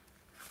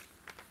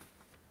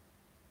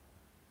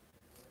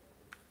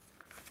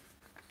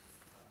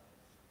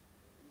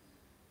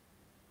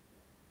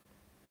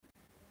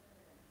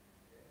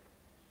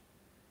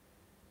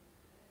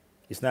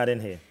 It's not in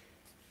here.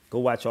 Go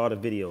watch all the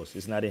videos.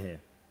 It's not in here.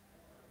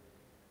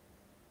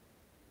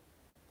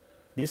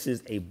 This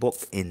is a book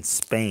in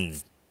Spain.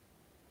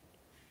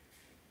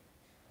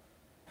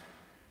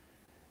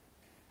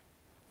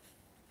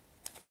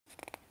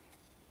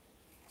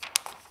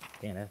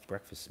 Damn, that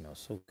breakfast smells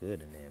so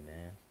good in there,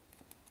 man.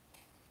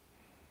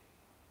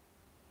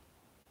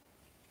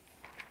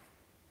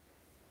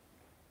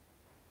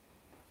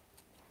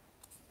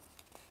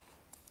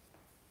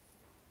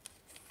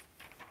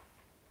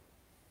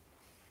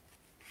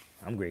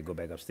 I'm ready to go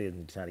back upstairs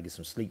and try to get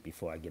some sleep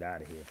before I get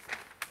out of here.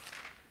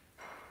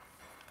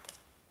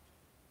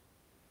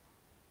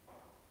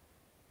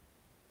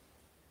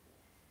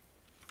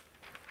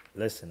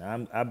 Listen,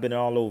 I've been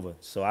all over,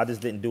 so I just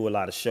didn't do a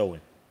lot of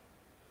showing.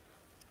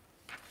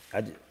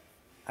 I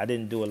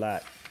didn't do a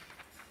lot.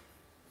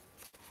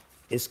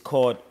 It's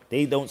called,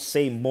 they don't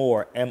say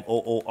more,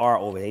 M-O-O-R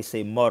over here. They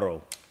say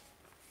moro.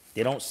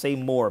 They don't say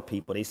more,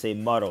 people. They say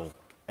moro,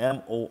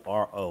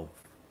 M-O-R-O.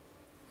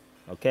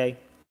 Okay?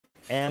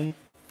 M-O-R-O.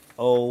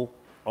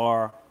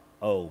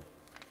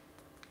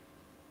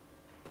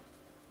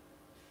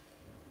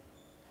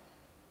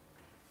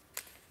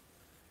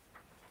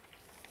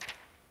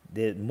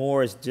 The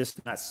more is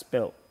just not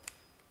spelt.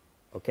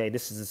 Okay,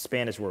 this is a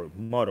Spanish word,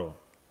 moro,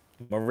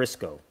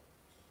 morisco.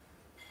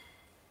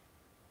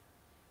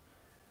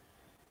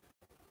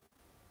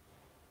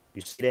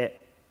 You see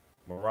that?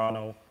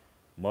 Morano,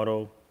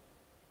 moro.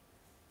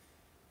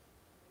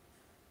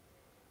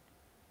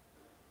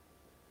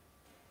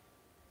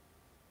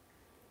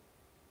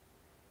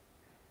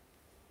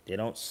 They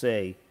don't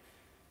say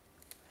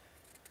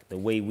the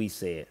way we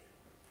say it.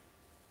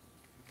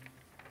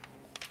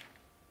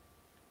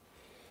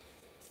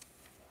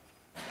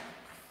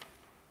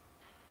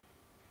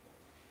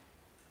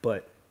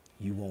 But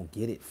you won't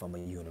get it from a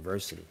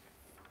university.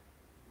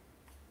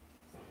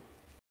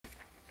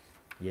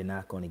 You're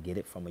not going to get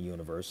it from a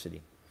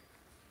university.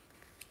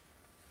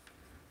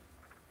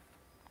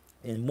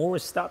 And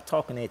Morris, stop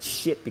talking that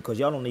shit because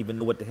y'all don't even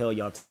know what the hell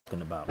y'all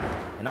talking about.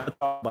 And I'll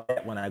talk about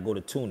that when I go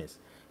to Tunis.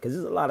 Because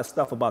there's a lot of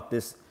stuff about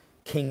this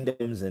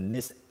kingdoms and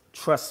this.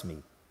 Trust me,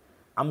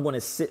 I'm going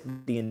to sit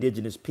with the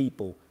indigenous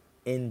people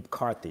in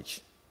Carthage.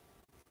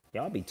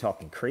 Y'all be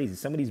talking crazy.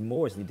 Some of these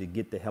Moors need to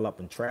get the hell up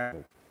and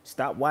travel.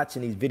 Stop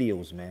watching these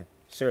videos, man.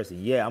 Seriously,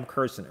 yeah, I'm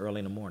cursing early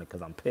in the morning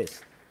because I'm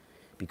pissed.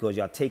 Because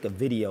y'all take a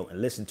video and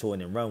listen to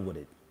it and run with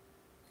it.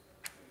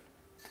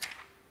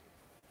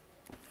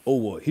 Oh,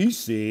 well, he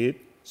said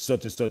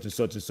such and such and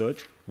such and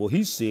such. Well,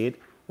 he said,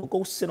 well,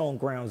 go sit on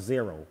ground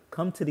zero.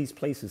 Come to these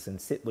places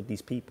and sit with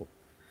these people.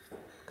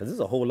 Because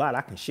there's a whole lot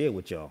I can share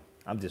with y'all.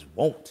 I just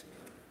won't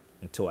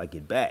until I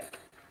get back.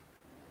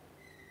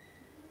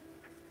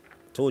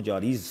 Told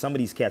y'all, some of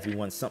these cats, we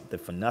want something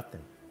for nothing.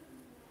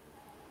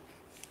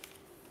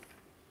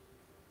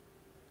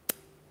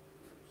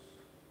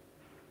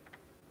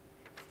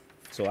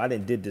 So I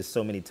did this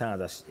so many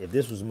times. If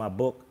this was my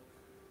book,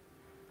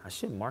 I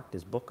should mark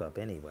this book up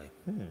anyway.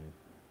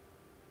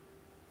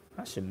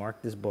 I should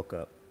mark this book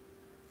up.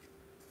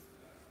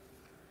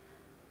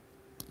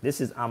 This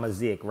is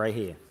Amazigh right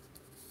here.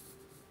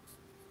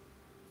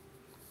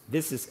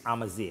 This is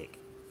Amazigh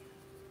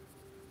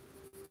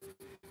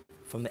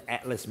from the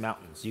Atlas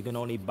Mountains. You can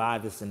only buy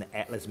this in the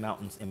Atlas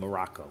Mountains in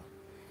Morocco.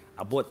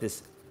 I bought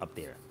this up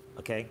there,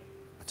 okay?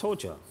 I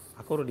told y'all,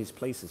 I go to these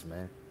places,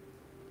 man.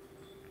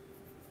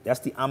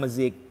 That's the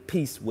Amazigh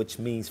piece, which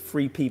means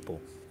free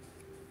people.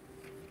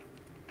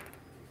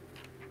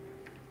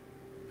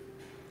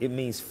 It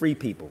means free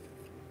people.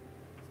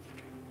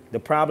 The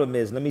problem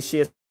is, let me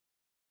share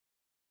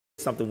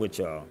something with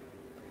y'all.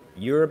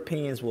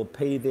 Europeans will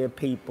pay their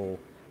people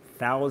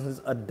thousands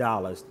of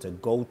dollars to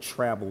go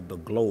travel the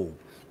globe.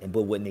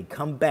 But when they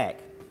come back,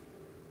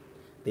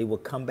 they will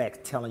come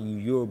back telling you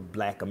you're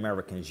black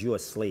Americans, you're a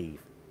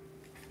slave.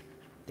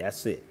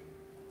 That's it.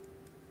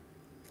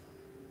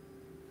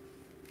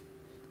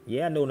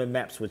 Yeah, I know the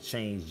maps would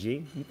change,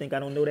 G. You think I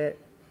don't know that?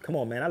 Come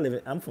on,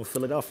 man. I'm from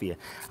Philadelphia.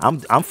 I'm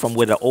from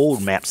where the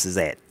old maps is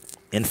at,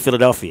 in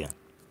Philadelphia.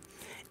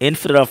 In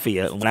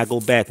Philadelphia, when I go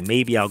back,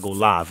 maybe I'll go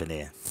live in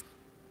there.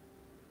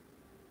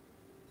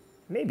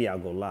 maybe I'll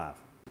go live.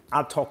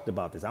 I talked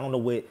about this. I don't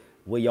know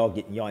where y'all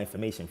getting y'all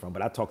information from,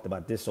 but I talked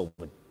about this over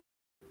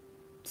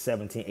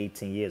 17,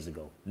 18 years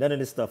ago. None of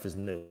this stuff is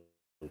new.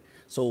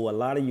 So a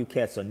lot of you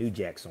cats are new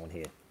jacks on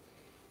here.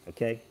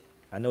 Okay?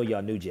 I know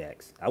y'all new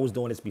jacks. I was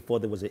doing this before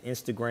there was an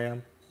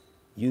Instagram,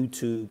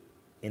 YouTube,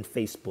 and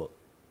Facebook.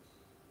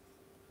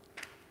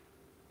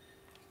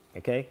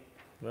 Okay?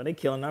 Well, they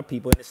killing our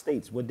people in the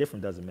States. What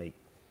difference does it make?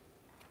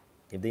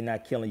 If they're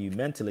not killing you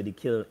mentally,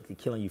 they're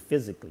killing you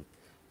physically.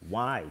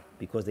 Why?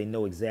 Because they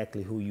know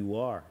exactly who you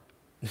are.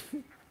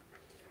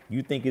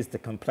 You think it's the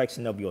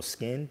complexion of your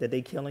skin that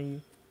they killing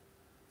you?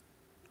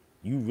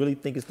 You really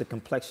think it's the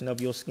complexion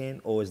of your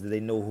skin, or is that they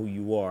know who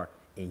you are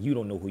and you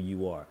don't know who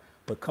you are?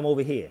 But come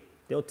over here.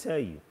 They'll tell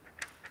you.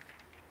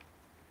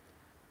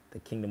 The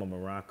Kingdom of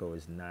Morocco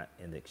is not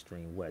in the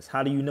extreme west.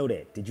 How do you know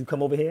that? Did you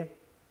come over here?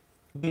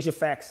 Where's your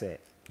facts at?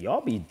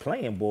 Y'all be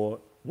playing, boy.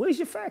 Where's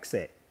your facts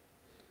at?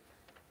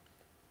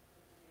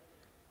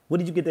 Where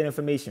did you get that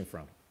information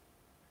from?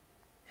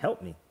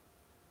 Help me.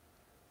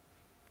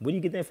 Where do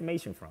you get the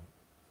information from?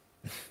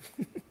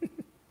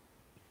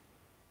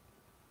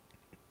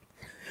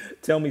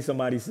 Tell me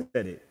somebody said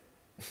it.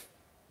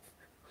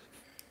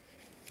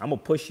 I'm going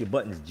to push your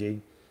buttons, G.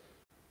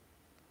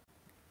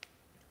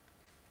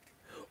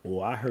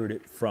 Or I heard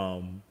it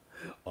from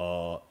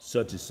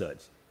such and such.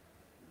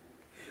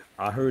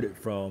 I heard it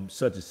from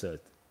such and such.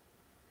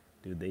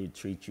 Do they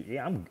treat you?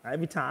 Yeah,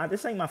 every time.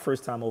 This ain't my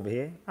first time over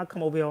here. I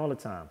come over here all the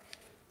time.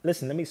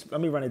 Listen, let me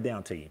run it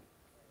down to you.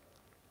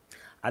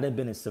 I done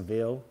been in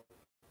Seville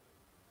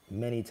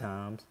many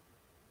times.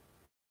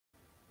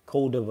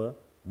 Cordova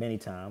many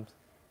times.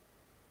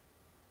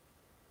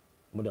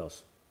 What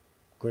else?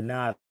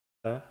 Granada.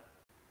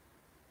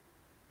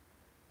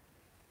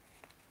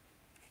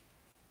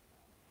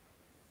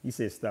 You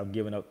said stop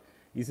giving up.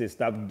 You said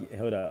stop.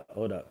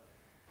 Hold up.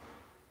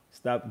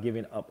 Stop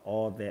giving up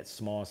all that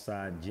small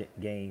side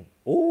game.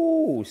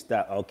 Oh,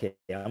 stop. Okay,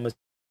 I'm going to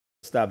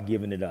stop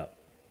giving it up.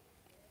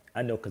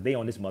 I know, because they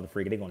on this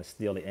motherfucker, they're going to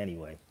steal it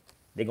anyway.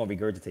 They're going to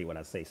regurgitate what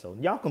I say. So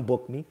y'all can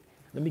book me.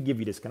 Let me give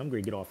you this, because I'm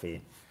going to get off here.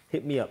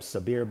 Hit me up,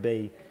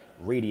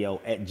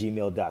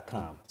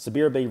 SabirBeyRadio@gmail.com.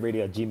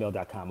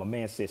 SabirBeyRadio@gmail.com. My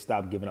man said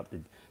stop giving up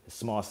the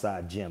small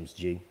side gems,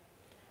 G.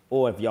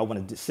 Or if y'all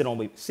want to sit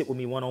with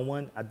me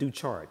one-on-one, I do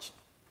charge.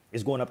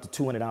 It's going up to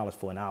 $200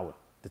 for an hour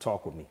to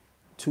talk with me.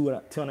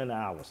 200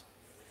 hours.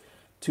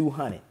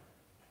 200.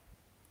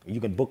 You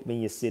can book me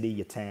in your city,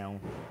 your town,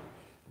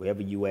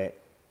 wherever you at.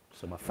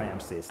 So my fam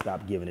said,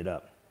 stop giving it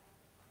up.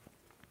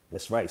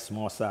 That's right,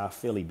 small side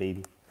Philly,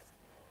 baby.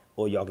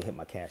 Or y'all can hit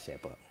my Cash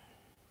App up.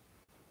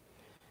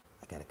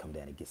 I gotta come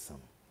down and get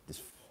some.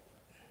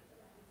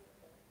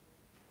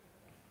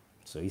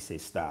 So he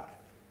said, stop.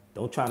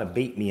 Don't try to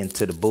bait me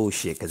into the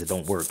bullshit, because it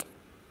don't work.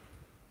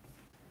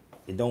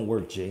 It don't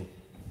work, Jay.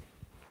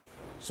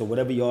 So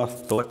whatever y'all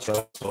thought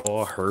y'all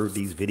saw, heard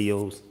these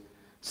videos,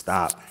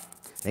 stop.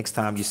 Next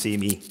time you see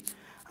me,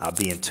 I'll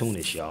be in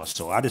Tunis, y'all.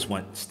 So I just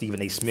want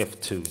Stephen A.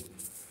 Smith to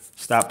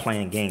stop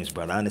playing games,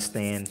 brother. I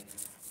understand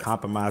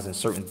compromising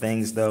certain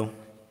things, though.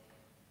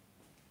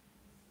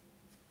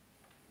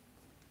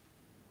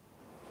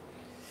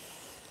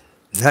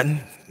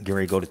 Nothing. Get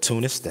ready to go to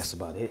Tunis. That's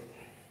about it.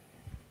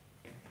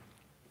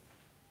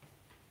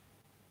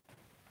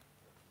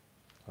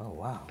 Oh,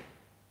 wow.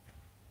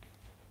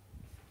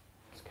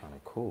 It's kind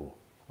of cool.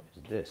 What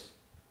is this?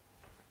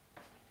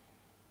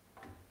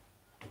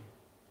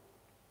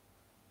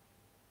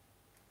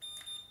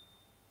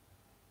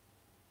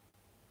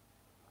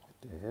 What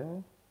the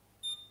hell?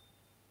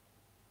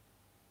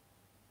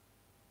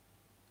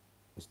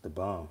 It's the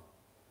bomb.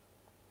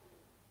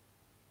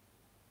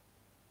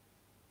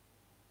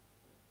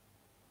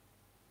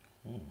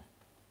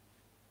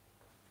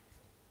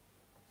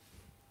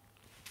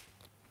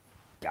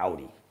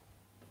 Gouty.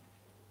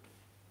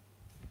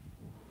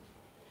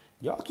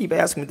 Y'all keep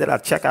asking me that I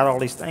check out all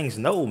these things.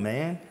 No,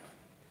 man.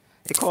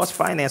 It costs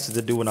finances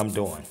to do what I'm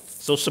doing.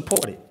 So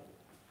support it.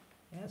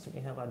 Ask me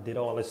how I did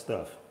all this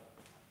stuff.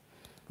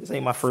 This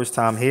ain't my first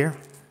time here.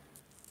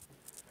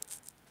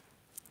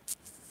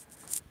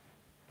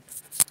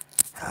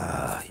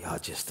 Y'all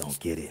just don't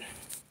get it.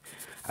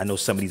 I know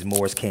some of these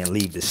Moors can't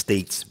leave the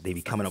States. They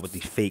be coming up with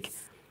these fake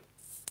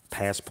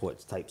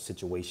passports type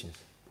situations.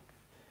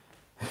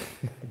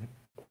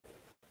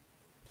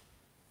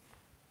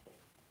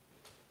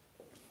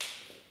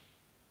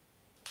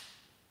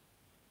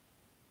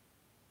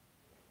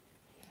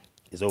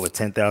 It's over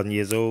 10,000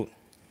 years old.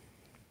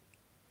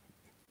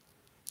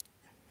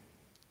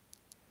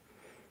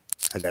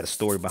 I got a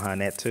story behind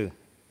that too.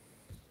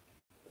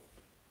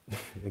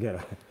 I got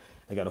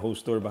a whole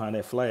story behind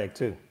that flag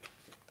too.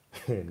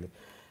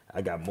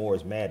 I got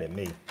Moors mad at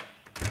me.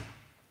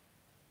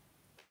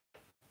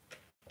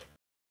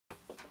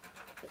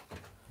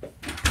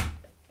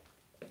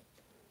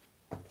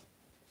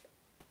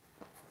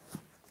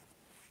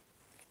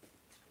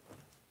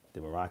 The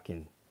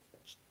Moroccan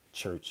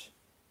church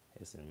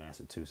is in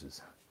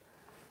Massachusetts.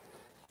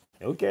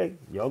 Okay,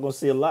 y'all gonna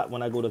see a lot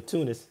when I go to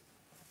Tunis.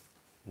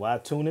 Why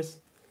Tunis?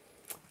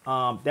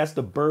 That's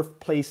the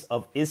birthplace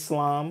of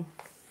Islam.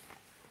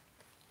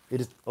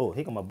 It is. Oh,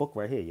 here got my book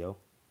right here, yo.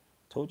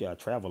 Told you I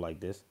travel like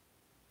this.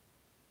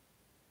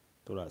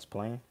 Thought I was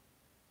playing.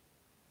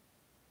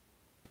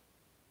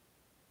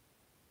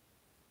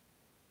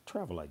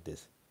 Travel like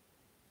this.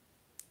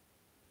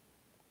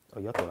 Oh,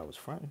 y'all thought I was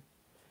fronting?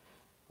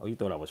 Oh, you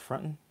thought I was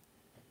fronting?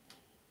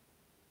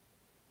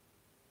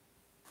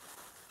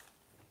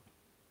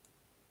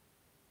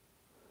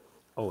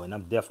 Oh, and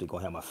I'm definitely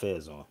gonna have my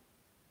fez on.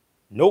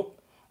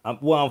 Nope. I'm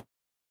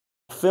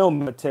filming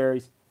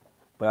commentaries,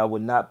 but I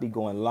would not be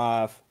going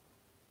live.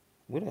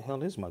 Where the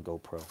hell is my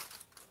GoPro?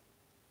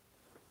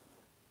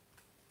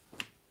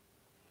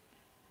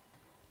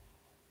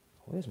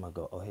 Where's my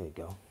Go? Oh, here you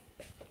go.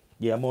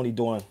 Yeah, I'm only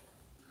doing.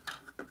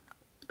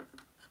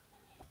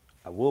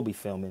 I will be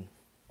filming.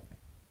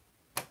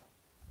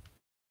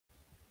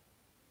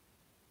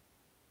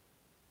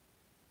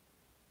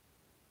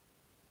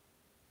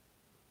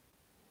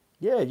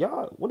 Yeah,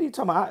 y'all. What are you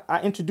talking about?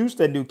 I introduced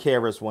that new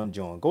KRS-One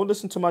joint. Go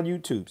listen to my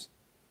YouTubes.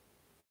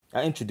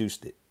 I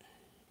introduced it.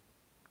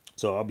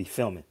 So I'll be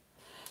filming.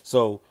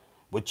 So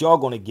what y'all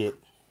gonna get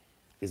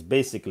is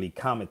basically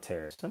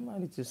commentary.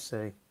 Somebody just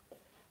say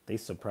they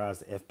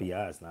surprised the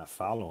FBI is not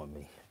following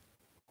me.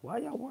 Why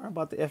y'all worrying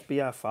about the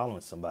FBI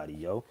following somebody,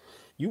 yo?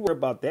 You worry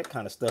about that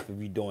kind of stuff if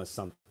you're doing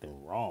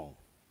something wrong.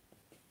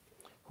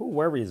 Who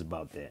worries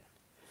about that?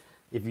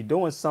 If you're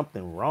doing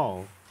something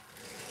wrong,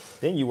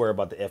 then you worry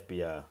about the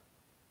FBI.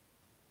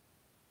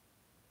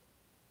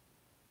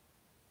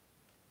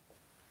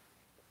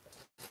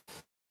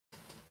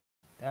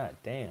 God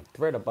damn.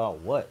 Threat about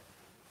what?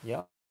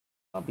 Y'all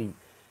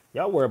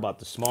y'all worry about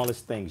the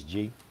smallest things,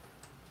 G.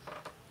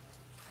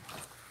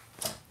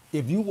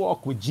 If you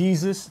walk with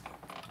Jesus,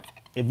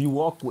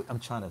 I'm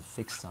trying to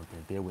fix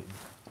something. Bear with me.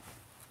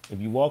 If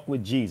you walk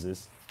with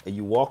Jesus, and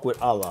you walk with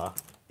Allah,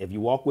 if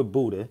you walk with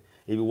Buddha,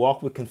 if you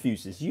walk with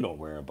Confucius, you don't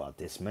worry about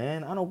this,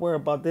 man. I don't worry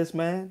about this,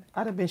 man.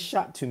 I'd have been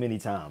shot too many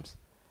times.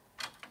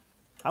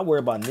 I worry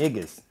about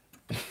niggas.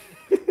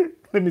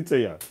 Let me tell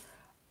y'all.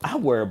 I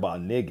worry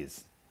about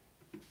niggas.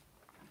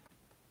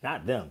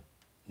 Not them.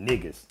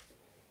 Niggas.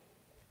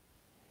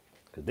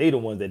 Because they the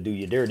ones that do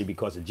you dirty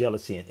because of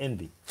jealousy and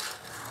envy.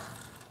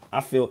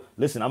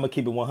 Listen, I'm going to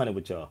keep it 100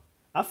 with y'all.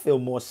 I feel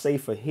more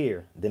safer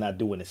here than I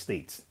do in the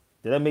States.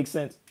 Did that make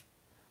sense?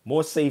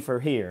 More safer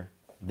here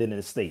than in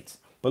the States.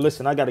 But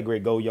listen, I got to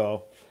go,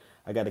 y'all.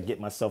 I got to get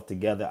myself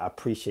together. I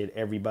appreciate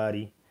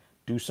everybody.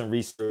 Do some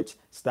research.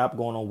 Stop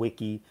going on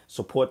Wiki.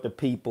 Support the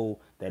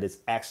people that is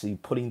actually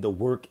putting the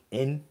work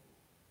in.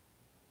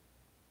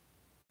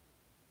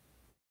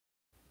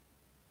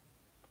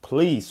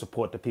 Please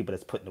support the people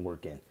that's putting the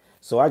work in.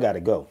 So I got to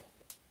go.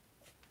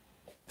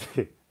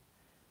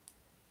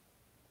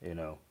 You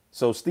know.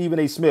 So Stephen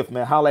A. Smith,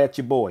 man, holla at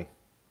your boy.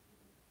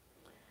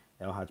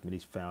 El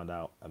Hajj found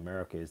out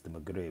America is the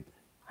Maghreb.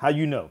 How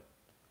you know?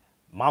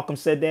 Malcolm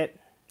said that?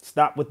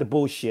 Stop with the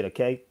bullshit,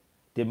 okay?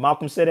 Did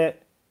Malcolm say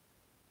that?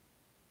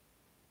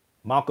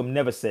 Malcolm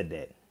never said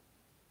that.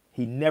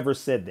 He never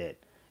said that.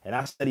 And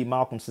I studied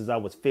Malcolm since I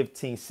was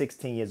 15,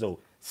 16 years old.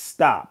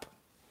 Stop.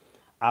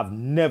 I've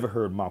never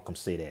heard Malcolm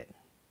say that.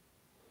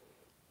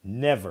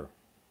 Never.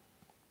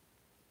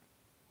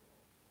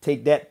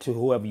 Take that to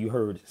whoever you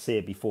heard say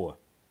it before.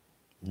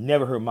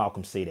 Never heard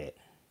Malcolm say that.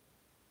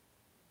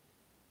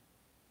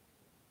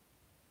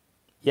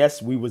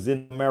 Yes, we was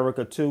in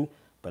America too,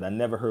 but I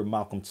never heard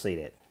Malcolm say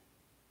that.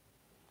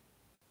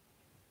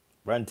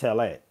 Run tell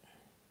that.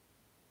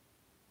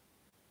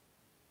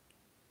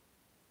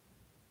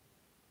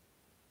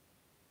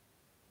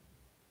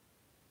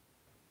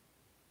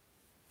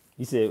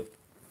 He said,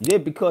 yeah,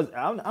 because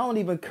I don't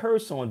even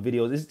curse on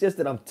videos. It's just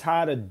that I'm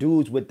tired of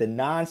dudes with the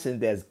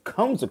nonsense that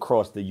comes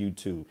across the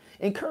YouTube.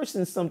 And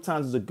cursing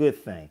sometimes is a good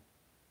thing.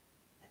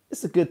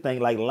 It's a good thing,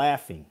 like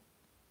laughing.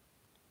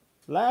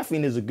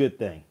 Laughing is a good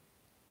thing.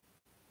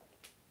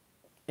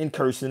 And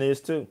cursing is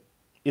too.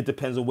 It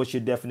depends on what's your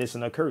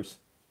definition of curse.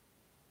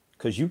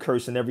 Because you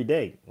cursing every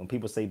day. When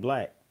people say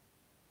black,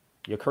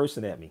 you're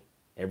cursing at me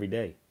every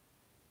day.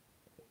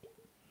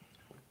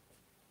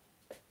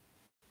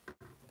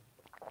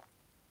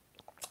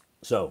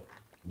 So,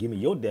 give me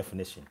your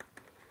definition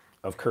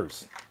of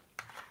curse.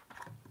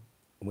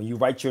 When you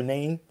write your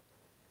name,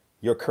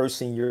 you're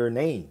cursing your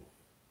name.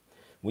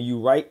 When you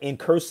write in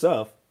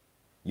cursive,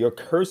 you're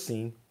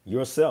cursing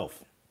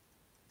yourself.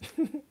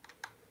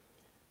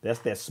 That's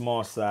that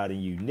small side of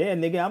you. Yeah,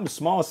 nigga, I'm a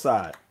small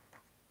side.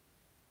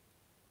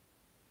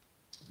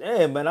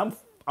 Yeah, man,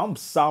 I'm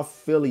South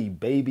Philly,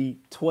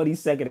 baby.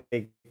 22nd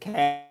and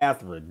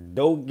Catherine.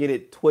 Don't get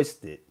it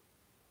twisted.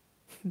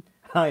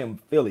 I am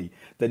Philly.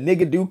 The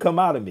nigga do come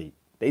out of me.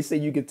 They say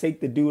you can take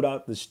the dude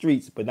out the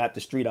streets, but not the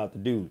street out the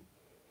dude.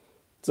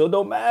 So it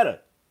don't matter.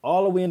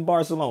 All the way in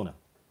Barcelona.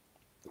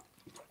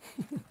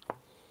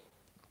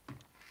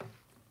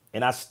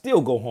 And I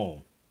still go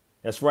home.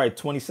 That's right,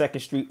 22nd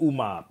Street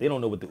UMOB. They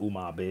don't know what the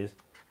UMOB is.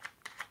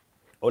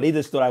 Oh, they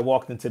just thought I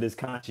walked into this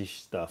conscious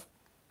stuff.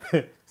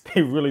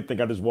 They really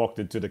think I just walked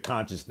into the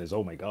consciousness.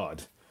 Oh my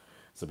God.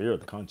 Sabir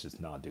the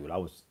conscious. Nah, dude,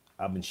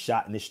 I've been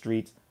shot in the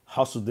streets,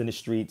 hustled in the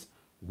streets,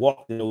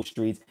 walked in those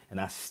streets,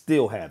 and I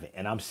still haven't.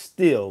 And I'm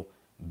still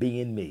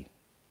being me.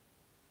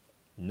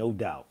 No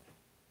doubt.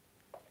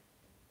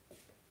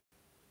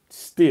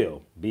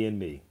 Still being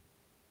me.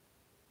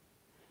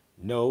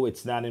 No,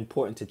 it's not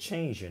important to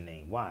change your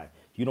name. Why?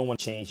 You don't want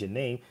to change your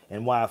name.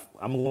 And why?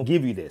 I'm going to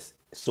give you this.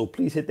 So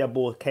please hit that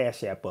boy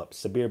Cash App up.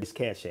 Sabir Bey's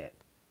Cash App.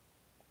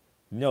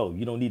 No,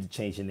 you don't need to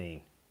change your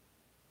name.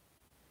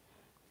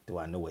 Do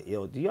I know what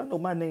ill? Do y'all know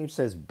my name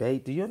says Bey?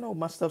 Do y'all know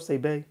my stuff say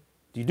Bey?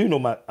 You do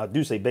know I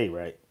do say Bey,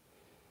 right?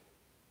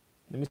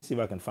 Let me see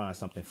if I can find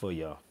something for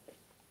y'all.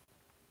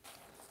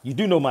 You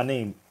do know my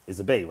name is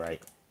a Bey,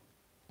 right?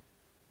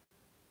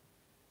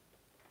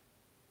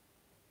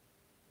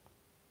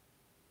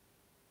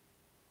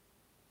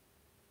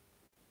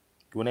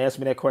 You want to ask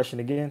me that question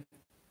again?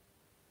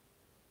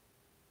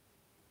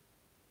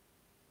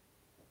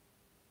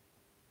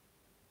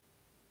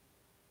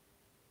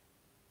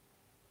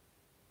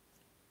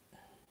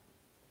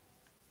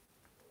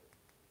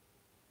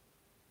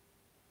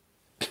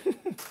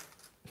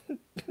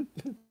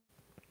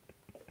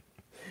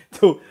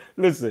 Dude,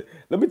 listen,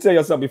 let me tell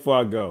you something before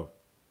I go.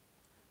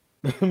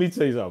 Let me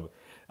tell you something.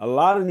 A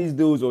lot of these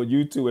dudes on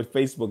YouTube and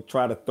Facebook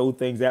try to throw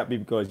things at me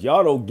because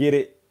y'all don't get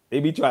it. They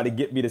be trying to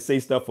get me to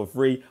say stuff for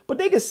free, but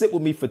they can sit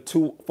with me for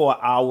an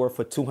hour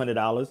for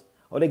 $200,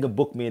 or they can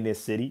book me in their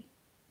city.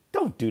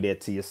 Don't do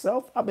that to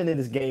yourself. I've been in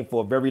this game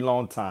for a very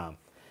long time,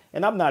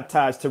 and I'm not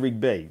Taj Tariq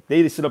Bey.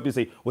 They just sit up and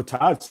say, "Well,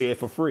 Taj said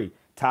for free."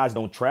 Taj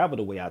don't travel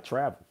the way I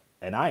travel,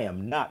 and I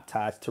am not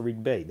Taj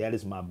Tariq Bey. That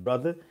is my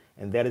brother,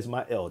 and that is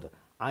my elder.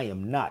 I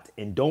am not,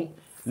 and don't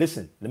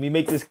listen. Let me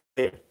make this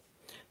clear.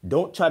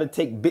 Don't try to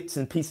take bits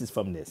and pieces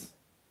from this.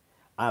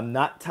 I'm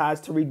not Taj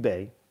Tariq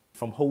Bey.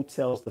 From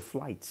hotels to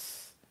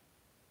flights.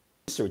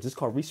 Research. It's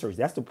called research.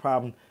 That's the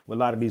problem with a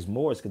lot of these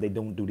Moors because they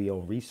don't do their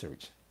own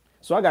research.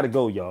 So I got to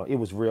go, y'all. It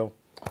was real.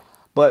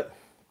 But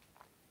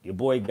your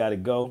boy got to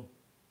go.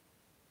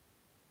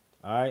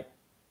 All right?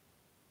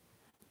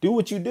 Do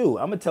what you do.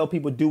 I'm going to tell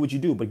people do what you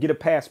do, but get a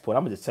passport.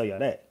 I'm going to just tell y'all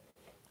that.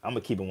 I'm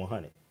going to keep it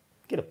 100.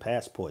 Get a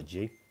passport,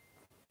 G.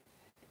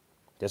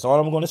 That's all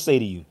I'm going to say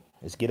to you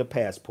is get a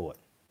passport.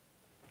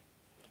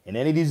 And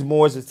any of these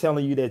Moors is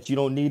telling you that you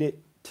don't need it,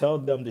 tell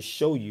them to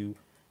show you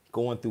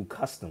going through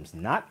customs,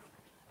 not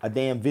a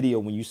damn video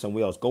when you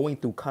somewhere else, going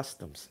through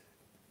customs.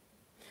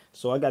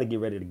 So I got to get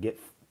ready to get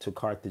to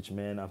Carthage,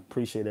 man. I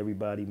appreciate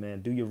everybody,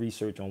 man. Do your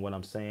research on what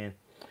I'm saying.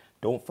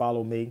 Don't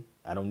follow me.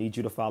 I don't need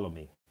you to follow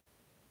me.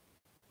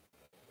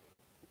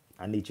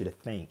 I need you to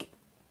think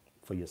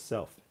for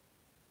yourself.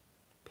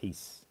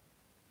 Peace.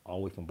 All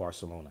the way from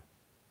Barcelona.